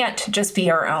 We can't just be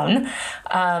our own.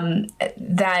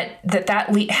 That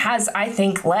has, I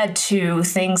think, led to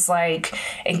things like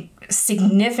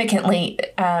significantly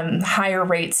higher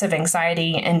rates of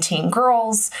anxiety in teen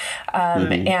girls,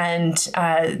 and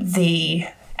the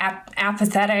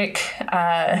apathetic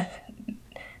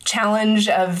challenge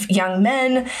of young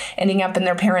men ending up in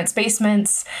their parents'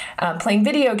 basements, playing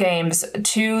video games,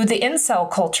 to the incel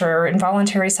culture,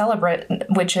 involuntary celibate,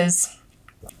 which is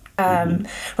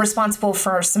responsible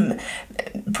for some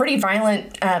pretty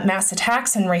violent mass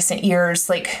attacks in recent years.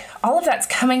 Like, all of that's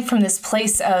coming from this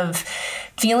place of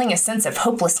feeling a sense of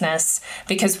hopelessness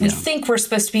because we think we're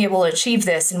supposed to be able to achieve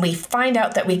this, and we find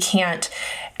out that we can't.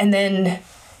 And then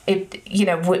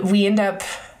we end up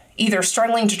either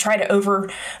struggling to try to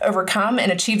overcome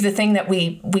and achieve the thing that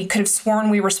we could have sworn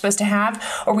we were supposed to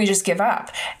have, or we just give up.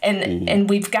 And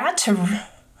we've got to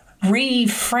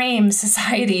reframe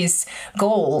society's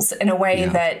goals in a way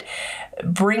that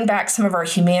bring back some of our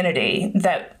humanity,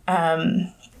 that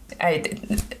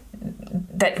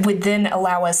that would then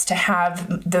allow us to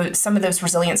have some of those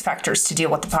resilience factors to deal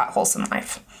with the potholes in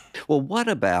life. Well, what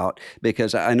about,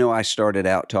 because I know I started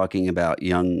out talking about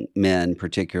young men,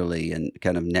 particularly in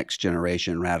kind of next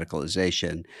generation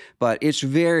radicalization, but it's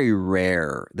very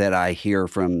rare that I hear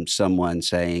from someone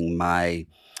saying my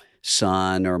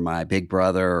son or my big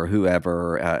brother or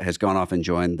whoever has gone off and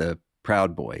joined the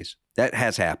Proud Boys. That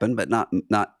has happened, but not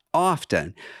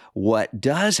often. What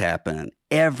does happen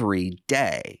every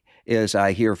day is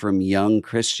I hear from young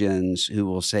Christians who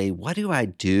will say, what do I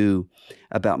do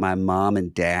about my mom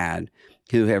and dad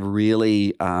who have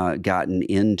really gotten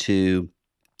into,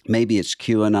 maybe it's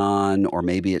QAnon, or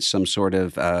maybe it's some sort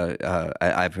of,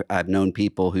 I've known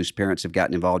people whose parents have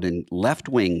gotten involved in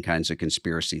left-wing kinds of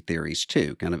conspiracy theories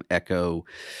too, kind of echo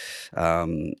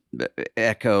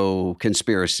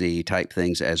conspiracy type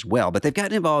things as well. But they've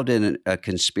gotten involved in a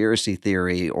conspiracy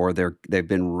theory, or they've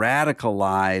been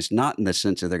radicalized, not in the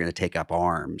sense that they're going to take up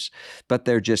arms, but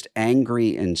they're just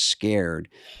angry and scared.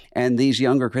 And these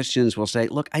younger Christians will say,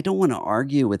 look, I don't want to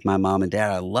argue with my mom and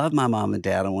dad. I love my mom and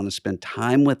dad. I want to spend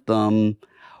time with them.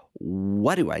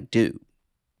 What do I do?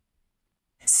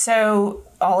 So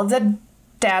all of the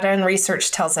data and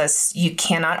research tells us you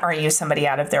cannot argue somebody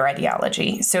out of their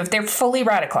ideology. So if they're fully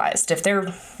radicalized, if they're,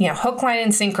 hook, line,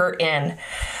 and sinker in,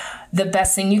 the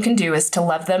best thing you can do is to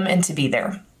love them and to be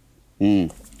there.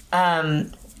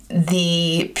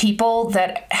 The people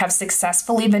that have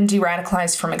successfully been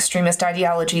de-radicalized from extremist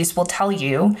ideologies will tell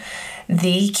you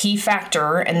the key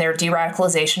factor in their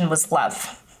de-radicalization was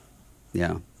love.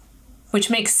 Yeah. Which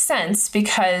makes sense,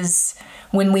 because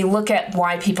when we look at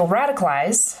why people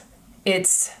radicalize,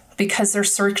 it's because they're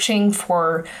searching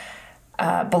for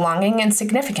belonging and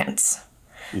significance.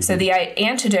 Mm-hmm. So the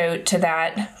antidote to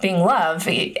that being love,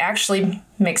 it actually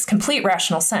makes complete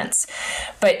rational sense.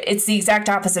 But it's the exact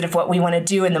opposite of what we want to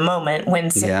do in the moment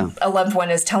when a loved one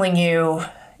is telling you,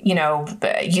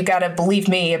 you got to believe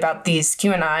me about these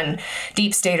QAnon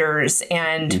deep staters,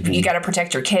 and you got to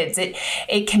protect your kids.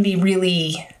 It can be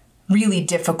really, really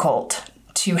difficult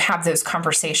to have those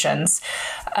conversations.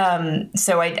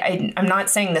 So I'm not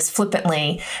saying this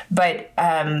flippantly, but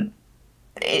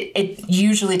it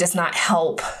usually does not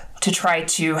help to try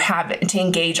to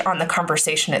engage on the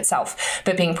conversation itself,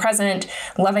 but being present,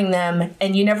 loving them.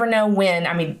 And you never know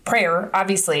when, prayer,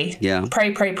 obviously,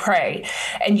 pray.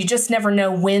 And you just never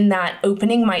know when that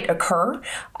opening might occur.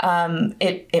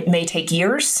 It may take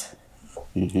years,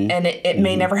 and it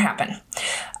may never happen.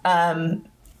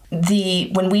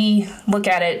 When we look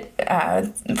at it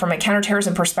from a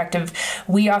counterterrorism perspective,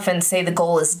 we often say the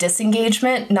goal is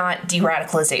disengagement, not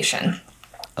de-radicalization.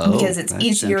 Because it's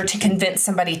easier to convince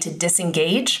somebody to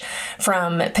disengage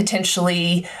from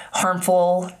potentially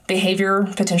harmful behavior,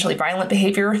 potentially violent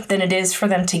behavior, than it is for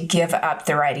them to give up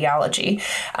their ideology.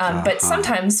 But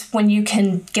sometimes when you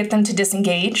can get them to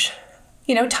disengage,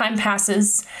 time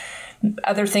passes,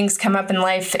 other things come up in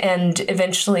life, and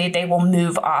eventually they will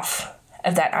move off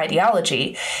of that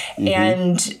ideology.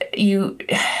 And you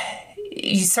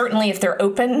certainly, if they're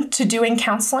open to doing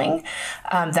counseling,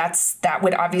 that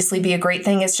would obviously be a great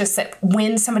thing. It's just that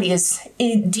when somebody is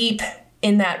deep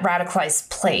in that radicalized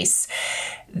place,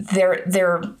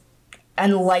 they're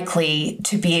unlikely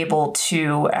to be able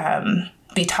to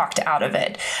be talked out of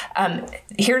it.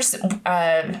 Here's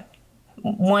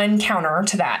one counter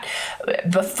to that.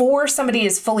 Before somebody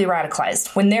is fully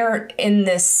radicalized, when they're in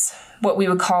this, what we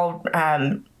would call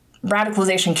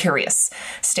radicalization curious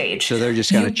stage. So they're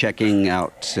just kind of checking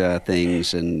out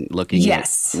things and looking at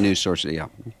news sources. Yeah.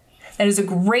 It is a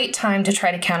great time to try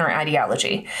to counter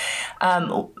ideology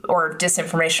or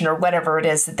disinformation or whatever it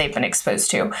is that they've been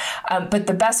exposed to. But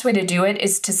the best way to do it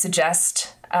is to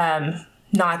suggest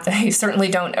not that you certainly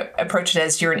don't approach it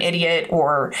as you're an idiot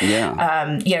or, you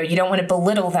don't want to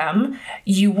belittle them.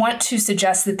 You want to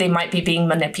suggest that they might be being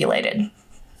manipulated.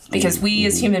 Because we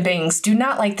as human beings do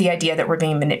not like the idea that we're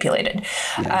being manipulated.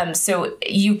 Yeah. So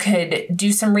you could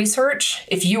do some research.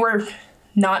 If you were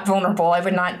not vulnerable, I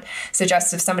would not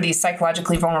suggest if somebody's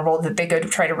psychologically vulnerable that they go to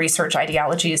try to research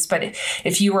ideologies. But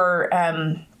if you were,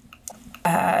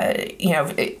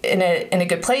 in a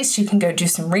good place, you can go do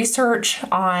some research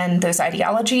on those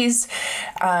ideologies.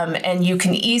 And you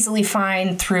can easily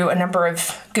find through a number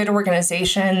of good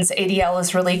organizations. ADL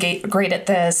is really great at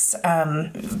this.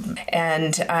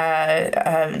 And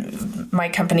my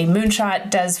company Moonshot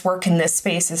does work in this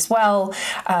space as well.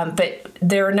 But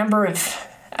there are a number of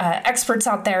experts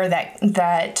out there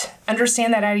that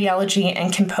understand that ideology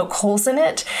and can poke holes in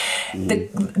it.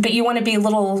 But you want to be a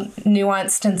little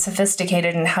nuanced and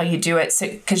sophisticated in how you do it. So,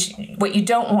 because what you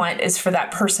don't want is for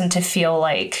that person to feel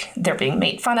like they're being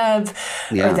made fun of,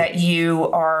 or that you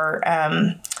are,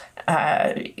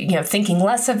 thinking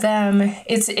less of them.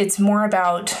 It's more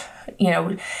about,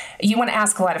 you want to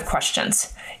ask a lot of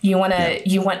questions. You want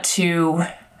to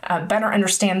better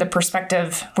understand the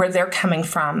perspective where they're coming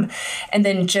from, and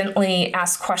then gently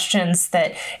ask questions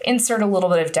that insert a little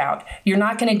bit of doubt. You're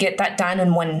not going to get that done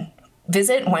in one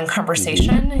visit, one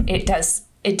conversation. It does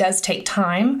it does take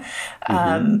time.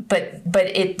 But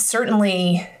it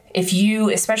certainly, if you,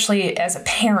 especially as a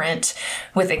parent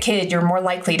with a kid, you're more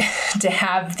likely to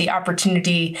have the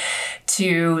opportunity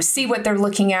to see what they're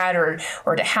looking at or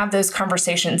to have those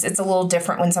conversations. It's a little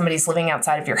different when somebody's living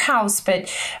outside of your house. But,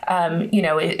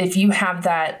 if you have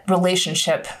that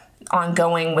relationship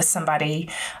ongoing with somebody,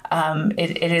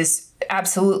 it is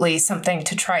absolutely something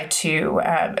to try to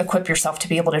equip yourself to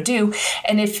be able to do.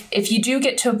 And if you do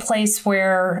get to a place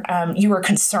where you are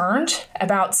concerned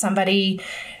about somebody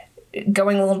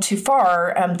going a little too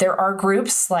far, there are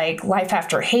groups like Life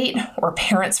After Hate or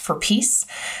Parents for Peace.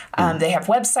 They have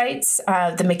websites.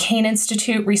 The McCain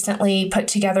Institute recently put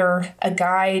together a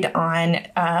guide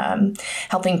on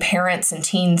helping parents of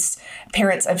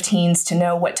teens to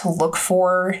know what to look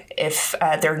for if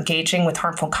they're engaging with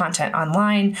harmful content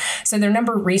online. So there are a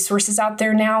number of resources out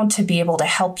there now to be able to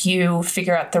help you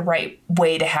figure out the right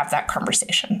way to have that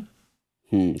conversation.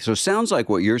 So it sounds like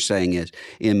what you're saying is,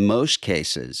 in most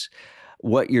cases,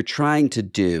 what you're trying to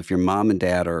do, if your mom and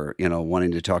dad are,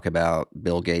 wanting to talk about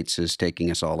Bill Gates is taking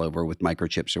us all over with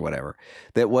microchips or whatever,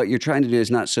 that what you're trying to do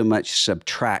is not so much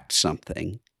subtract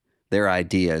something, their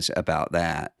ideas about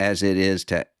that, as it is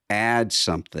to add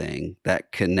something,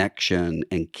 that connection,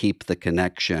 and keep the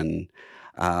connection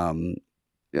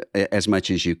as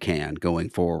much as you can going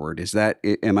forward.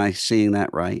 Am I seeing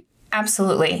that right?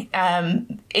 Absolutely.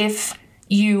 If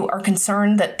you are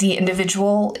concerned that the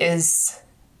individual is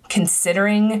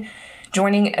considering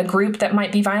joining a group that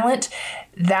might be violent,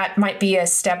 that might be a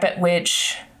step at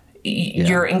which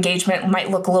your engagement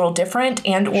might look a little different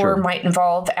or might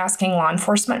involve asking law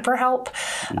enforcement for help.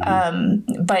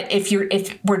 But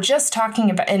if we're just talking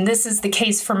about, and this is the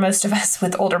case for most of us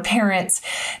with older parents,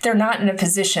 they're not in a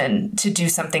position to do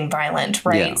something violent,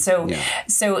 right? So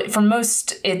for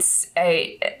most, it's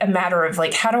a matter of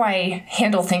like, how do I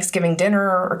handle Thanksgiving dinner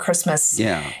or Christmas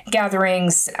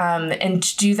gatherings, and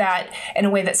to do that in a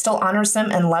way that still honors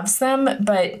them and loves them,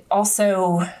 but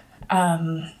also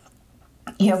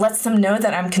lets them know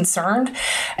that I'm concerned.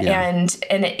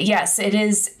 Yes, it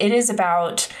is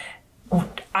about,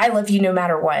 I love you no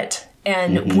matter what.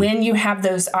 And when you have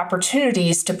those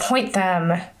opportunities to point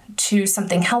them to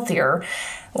something healthier,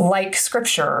 like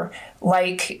scripture,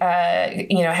 like,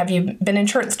 have you been in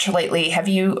church lately?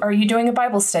 Are you doing a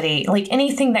Bible study? Like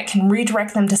anything that can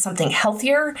redirect them to something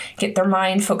healthier, get their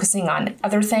mind focusing on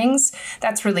other things.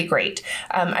 That's really great.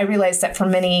 I realize that for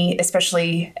many,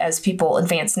 especially as people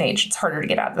advance in age, it's harder to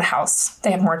get out of the house.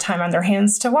 They have more time on their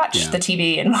hands to watch the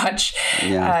TV and watch,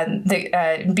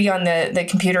 be on the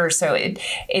computer. So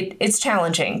it's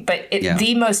challenging, but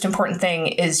the most important thing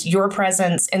is your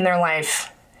presence in their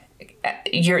life,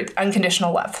 your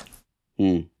unconditional love.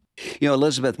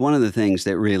 Elizabeth, one of the things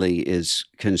that really is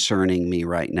concerning me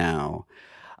right now,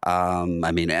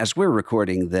 as we're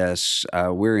recording this,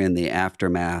 we're in the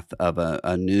aftermath of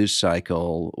a news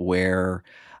cycle where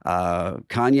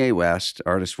Kanye West,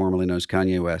 artist formerly known as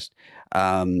Kanye West,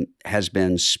 has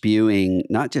been spewing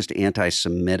not just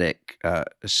anti-Semitic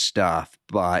stuff,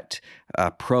 but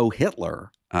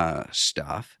pro-Hitler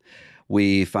stuff.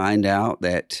 We find out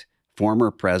that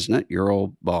former president, your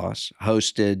old boss,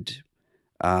 hosted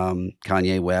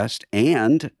Kanye West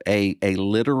and a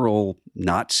literal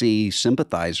Nazi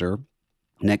sympathizer,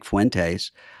 Nick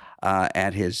Fuentes,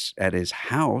 at his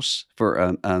house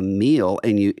for a meal.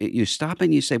 And you stop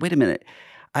and you say, wait a minute,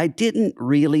 I didn't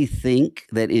really think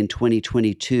that in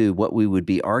 2022 what we would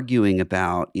be arguing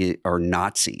about are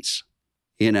Nazis,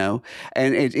 and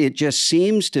it just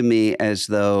seems to me as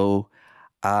though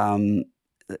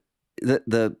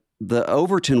the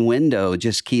Overton window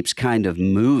just keeps kind of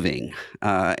moving,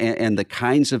 and the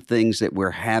kinds of things that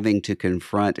we're having to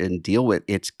confront and deal with,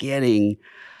 it's getting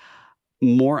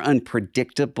more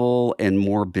unpredictable and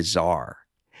more bizarre.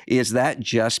 Is that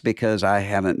just because I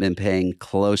haven't been paying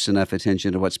close enough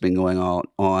attention to what's been going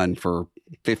on for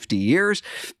 50 years,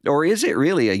 or is it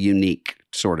really a unique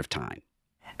sort of time?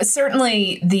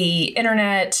 Certainly, the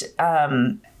internet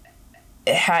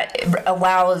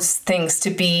allows things to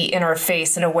be in our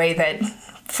face in a way that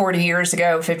 40 years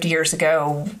ago, 50 years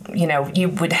ago, you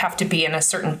would have to be in a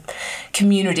certain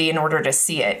community in order to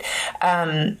see it.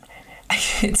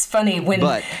 It's funny when...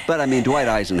 But Dwight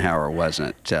Eisenhower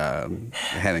wasn't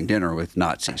having dinner with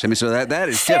Nazis. So that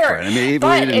is fair, different. Even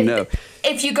we didn't know.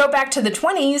 If you go back to the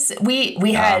 20s,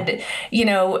 we had,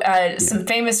 some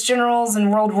famous generals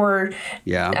in World War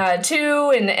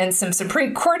II and some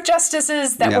Supreme Court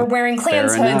justices that were wearing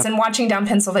Klan's hoods and watching down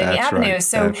Pennsylvania Avenue. Right.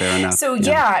 So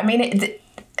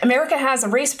America has a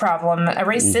race problem, a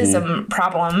racism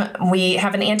problem. We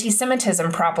have an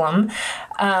anti-Semitism problem.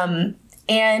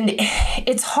 And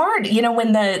it's hard,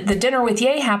 when the dinner with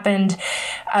Ye happened,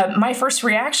 my first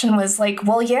reaction was like,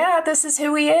 well, yeah, this is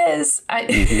who he is.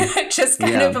 I just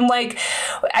kind of am like,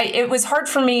 it was hard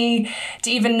for me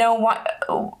to even know what,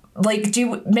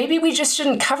 maybe we just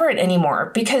shouldn't cover it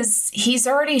anymore, because he's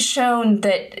already shown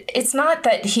that it's not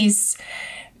that he's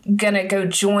going to go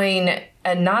join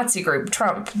a Nazi group,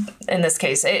 Trump in this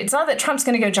case. It's not that Trump's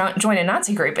going to go join a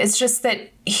Nazi group. It's just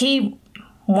that he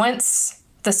wants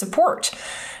the support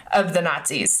of the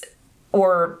Nazis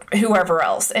or whoever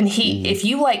else. And if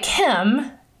you like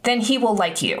him, then he will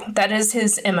like you. That is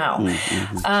his MO.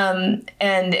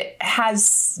 And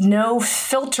has no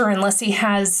filter unless he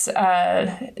has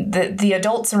the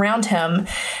adults around him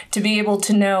to be able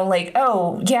to know, like,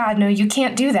 oh, yeah, no, you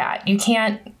can't do that. You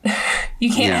can't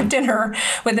have dinner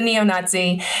with a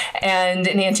neo-Nazi and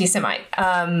an anti-Semite.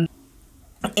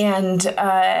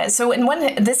 So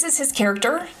this is his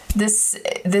character. This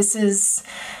is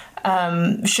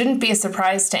shouldn't be a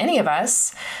surprise to any of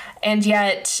us. And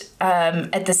yet,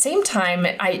 at the same time,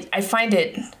 I find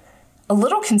it a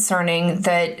little concerning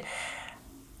that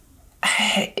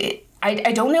I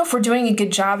don't know if we're doing a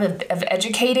good job of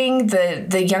educating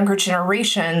the younger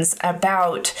generations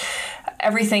about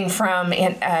everything from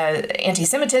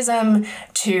anti-Semitism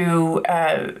to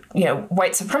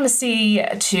white supremacy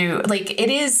to, like,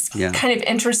 it is kind of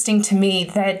interesting to me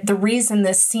that the reason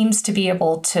this seems to be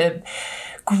able to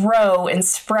grow and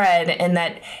spread and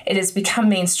that it has become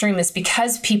mainstream is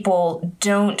because people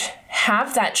don't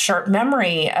have that sharp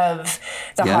memory of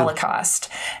the Holocaust.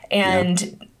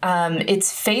 And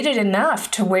it's faded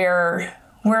enough to where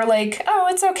we're like, oh,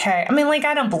 it's okay. I mean, like,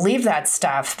 I don't believe that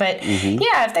stuff, but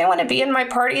yeah, if they want to be in my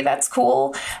party, that's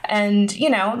cool. And,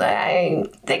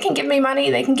 they can give me money,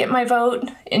 they can get my vote.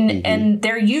 And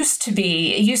it used to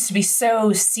be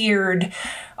so seared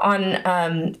on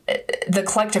the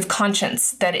collective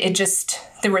conscience that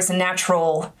there was a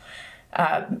natural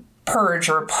purge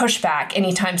or pushback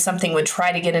anytime something would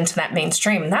try to get into that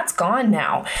mainstream. And that's gone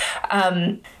now.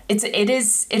 It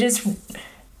is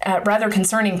rather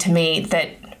concerning to me that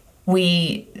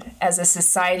we, as a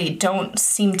society, don't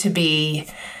seem to be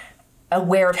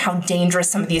aware of how dangerous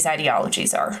some of these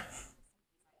ideologies are.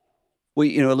 Well,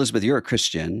 Elizabeth, you're a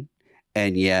Christian,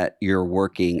 and yet you're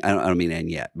working, I don't mean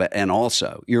and yet, but and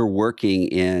also you're working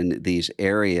in these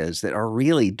areas that are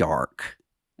really dark.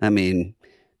 I mean,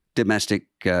 domestic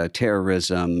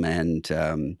terrorism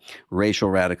and racial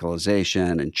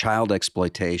radicalization and child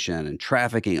exploitation and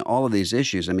trafficking, all of these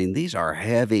issues. I mean, these are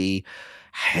heavy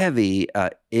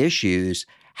issues.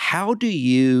 How do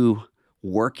you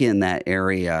work in that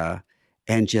area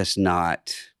and just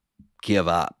not give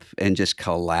up and just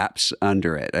collapse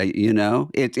under it?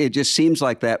 It just seems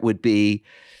like it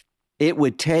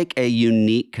would take a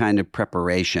unique kind of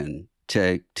preparation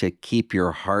to keep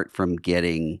your heart from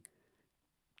getting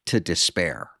to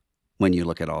despair when you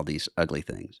look at all these ugly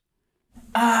things.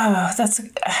 Oh,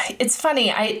 it's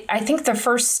funny. I think the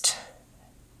first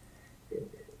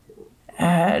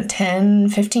 10,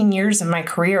 15 years of my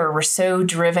career were so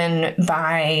driven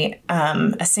by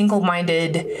a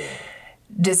single-minded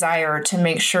desire to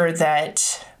make sure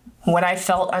that what I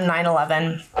felt on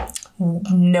 9/11,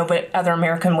 no other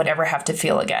American would ever have to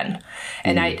feel again.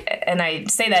 And I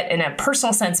say that in a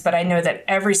personal sense, but I know that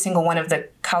every single one of the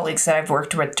colleagues that I've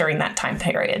worked with during that time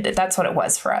period, that's what it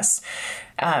was for us.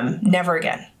 Never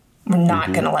again. We're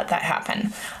not going to let that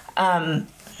happen.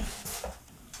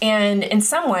 And in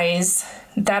some ways,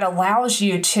 that allows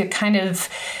you to kind of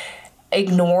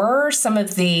ignore some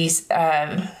of these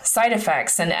side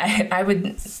effects. And I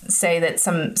would say that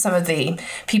some of the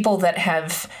people that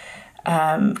have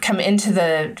come into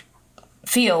the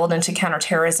field, into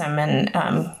counterterrorism and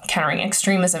countering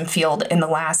extremism field in the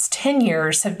last 10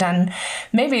 years have done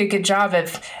maybe a good job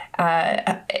of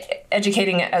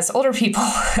educating us older people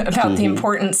about the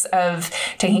importance of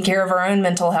taking care of our own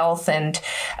mental health, and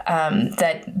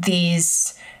that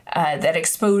these that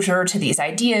exposure to these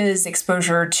ideas,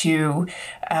 exposure to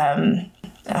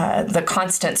the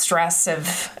constant stress of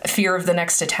fear of the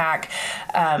next attack,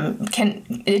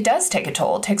 it does take a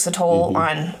toll. It takes a toll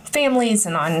on families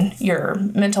and on your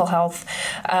mental health.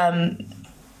 And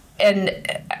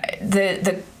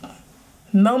the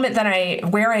moment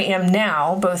where I am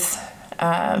now, both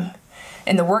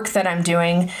in the work that I'm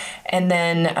doing, and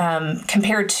then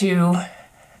compared to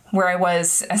where I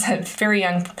was as a very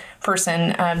young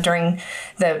person during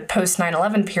the post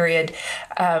 9/11 period,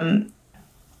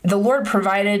 the Lord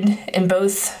provided in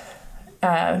both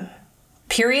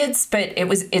periods, but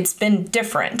it's been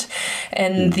different.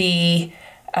 And the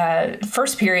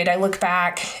first period, I look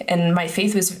back and my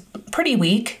faith was pretty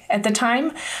weak at the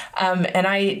time. And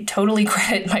I totally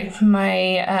credit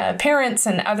my parents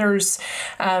and others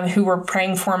who were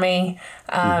praying for me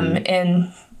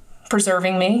and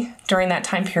preserving me during that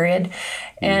time period.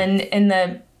 And in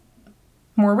the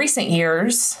more recent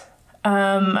years,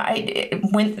 I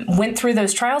went through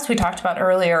those trials we talked about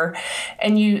earlier,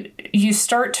 and you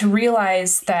start to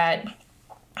realize that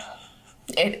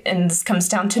and this comes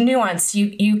down to nuance.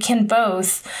 You can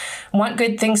both want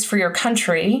good things for your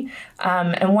country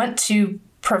and want to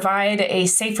provide a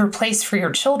safer place for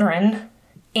your children,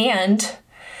 and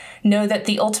know that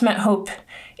the ultimate hope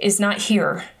is not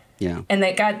here. Yeah. And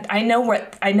that God, I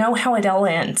know how it all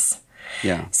ends.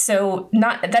 Yeah. So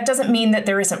that doesn't mean that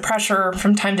there isn't pressure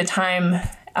from time to time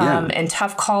and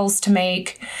tough calls to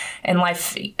make, and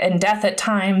life and death at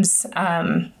times,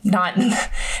 not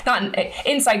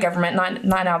inside government,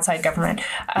 not outside government.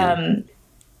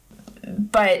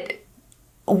 But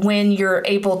when you're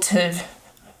able to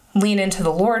lean into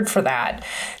the Lord for that,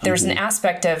 there's an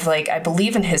aspect of like, I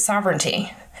believe in his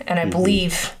sovereignty, and I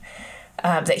believe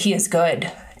that he is good,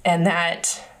 and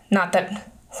that not that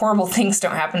horrible things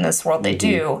don't happen in this world, they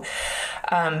do.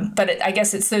 But I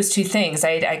guess it's those two things.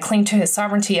 I cling to his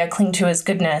sovereignty, I cling to his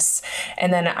goodness,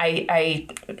 and then I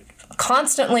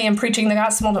constantly am preaching the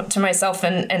gospel to myself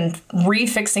and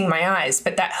refixing my eyes,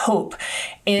 but that hope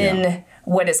in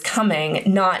what is coming,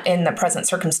 not in the present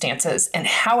circumstances. And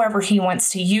however he wants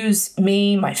to use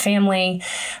me, my family,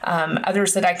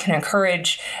 others that I can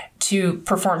encourage to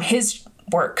perform his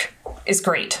work is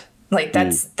great. Like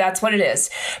that's what it is.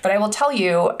 But I will tell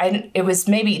you, it was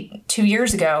maybe 2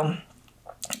 years ago,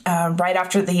 right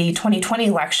after the 2020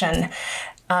 election,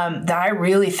 that I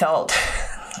really felt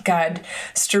God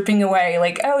stripping away,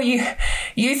 like, oh,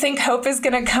 you think hope is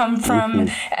going to come from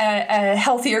a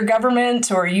healthier government,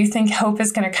 or you think hope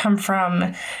is going to come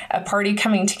from a party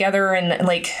coming together and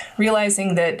like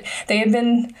realizing that they had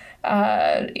been,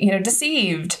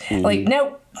 deceived. Like,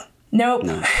 nope. No.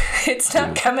 It's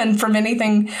not coming from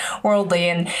anything worldly.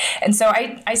 And so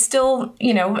I still,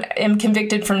 am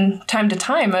convicted from time to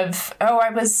time of, I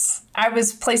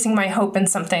was placing my hope in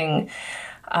something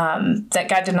that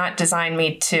God did not design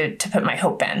me to put my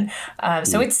hope in.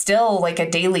 So it's still like a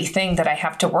daily thing that I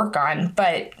have to work on.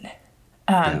 But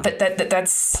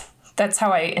that's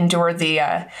how I endure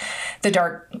the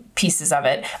dark pieces of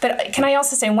it. But can I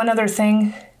also say one other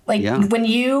thing? Like when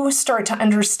you start to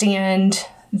understand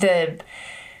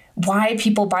why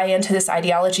people buy into this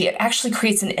ideology, it actually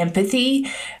creates an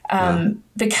empathy,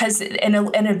 because in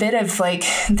a bit of like,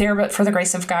 there, but for the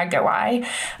grace of God go I.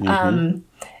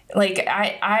 Like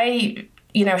I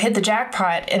hit the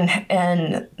jackpot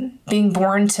and being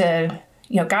born to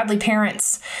godly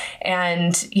parents,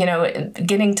 and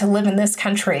getting to live in this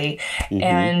country,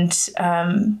 and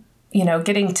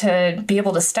getting to be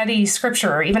able to study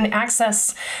scripture, or even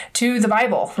access to the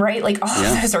Bible, right? Like all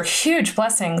of those are huge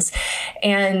blessings.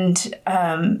 And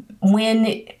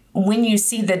when you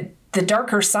see the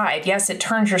darker side, yes, it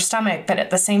turns your stomach, but at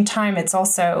the same time, it's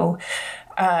also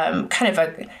kind of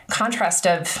a contrast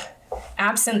of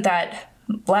absent that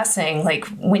blessing. Like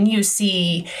when you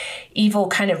see evil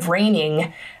kind of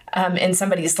reigning in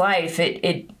somebody's life,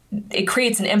 it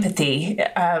creates an empathy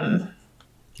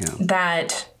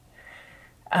that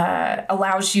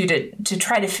allows you to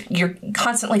try to, you're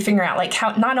constantly figuring out like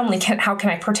how can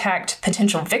I protect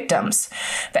potential victims,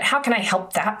 but how can I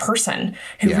help that person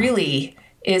who really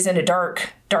is in a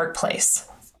dark place?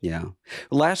 Yeah.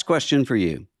 Last question for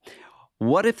you.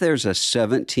 What if there's a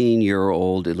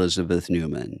 17-year-old Elizabeth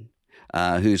Neumann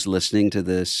who's listening to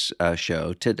this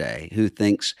show today, who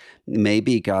thinks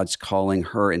maybe God's calling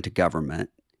her into government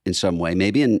in some way,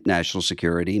 maybe in national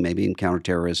security, maybe in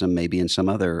counterterrorism, maybe in some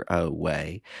other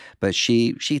way, but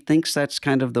she thinks that's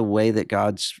kind of the way that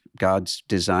God's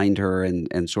designed her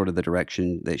and sort of the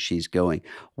direction that she's going.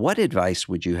 What advice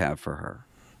would you have for her?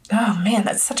 Oh man,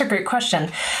 that's such a great question.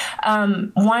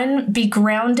 One, be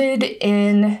grounded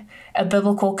in a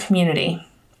biblical community.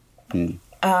 It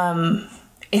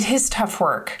is tough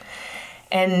work,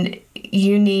 and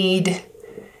you need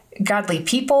godly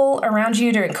people around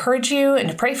you to encourage you and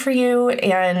to pray for you,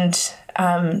 and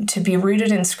to be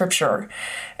rooted in Scripture.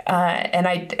 And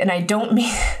I don't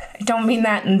mean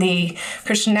that in the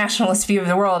Christian nationalist view of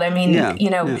the world. I mean,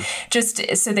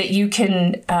 just so that you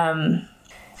can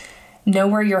know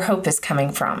where your hope is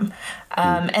coming from,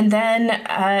 and then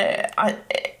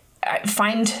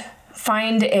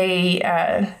find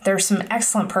there's some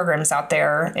excellent programs out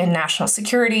there in national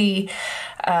security,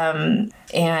 and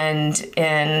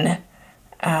in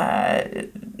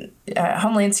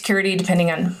Homeland Security, depending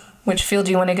on which field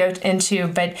you want to go into,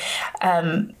 but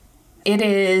it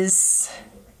is.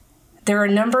 There are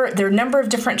a number of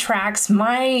different tracks.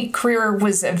 My career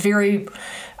was a very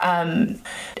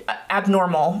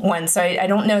abnormal one, so I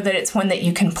don't know that it's one that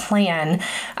you can plan.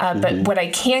 But what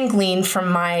I can glean from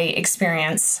my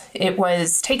experience, it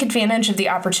was take advantage of the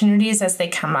opportunities as they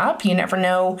come up. You never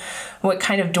know what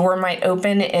kind of door might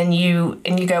open, and you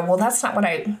go, well, that's not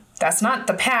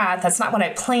the path. That's not what I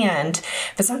planned.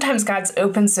 But sometimes God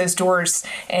opens those doors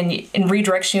and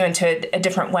redirects you into a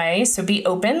different way. So be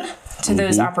open to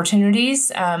those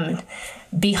opportunities.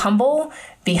 Be humble.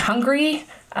 Be hungry.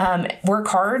 Work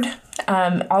hard.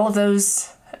 All of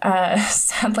those,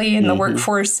 sadly, in the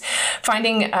workforce,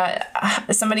 finding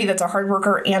somebody that's a hard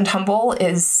worker and humble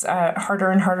is harder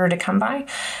and harder to come by.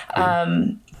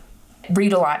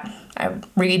 Read a lot.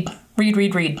 Read.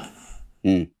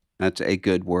 That's a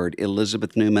good word.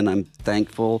 Elizabeth Neumann, I'm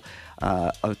thankful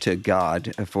to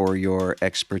God for your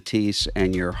expertise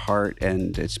and your heart,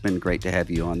 and it's been great to have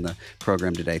you on the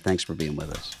program today. Thanks for being with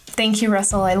us. Thank you,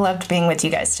 Russell. I loved being with you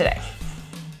guys today.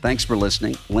 Thanks for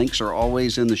listening. Links are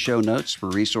always in the show notes for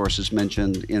resources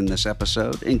mentioned in this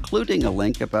episode, including a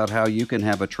link about how you can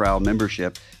have a trial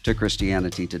membership to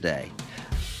Christianity Today.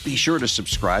 Be sure to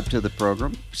subscribe to the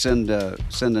program, send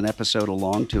an episode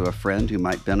along to a friend who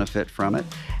might benefit from it,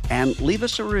 and leave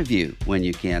us a review when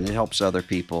you can. It helps other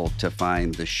people to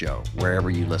find the show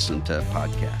wherever you listen to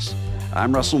podcasts.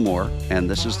 I'm Russell Moore, and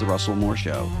this is The Russell Moore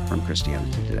Show from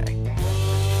Christianity Today.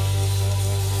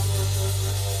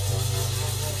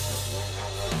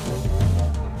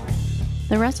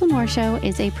 The Russell Moore Show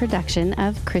is a production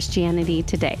of Christianity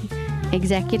Today.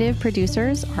 Executive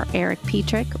producers are Eric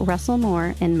Petrick, Russell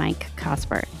Moore, and Mike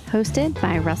Cosper. Hosted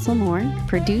by Russell Moore,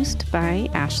 produced by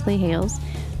Ashley Hales,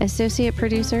 associate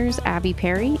producers Abby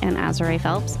Perry and Azrae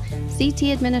Phelps, CT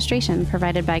administration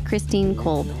provided by Christine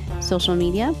Kolb, social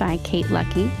media by Kate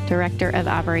Lucky, director of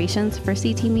operations for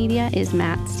CT Media is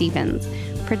Matt Stevens,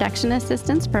 production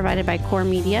assistance provided by Core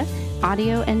Media,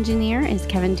 audio engineer is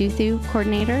Kevin Duthu,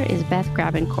 coordinator is Beth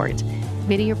Grabencourt,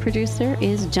 video producer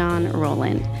is John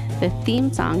Rowland. The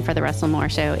theme song for The Russell Moore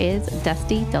Show is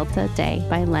Dusty Delta Day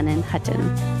by Lennon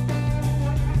Hutton.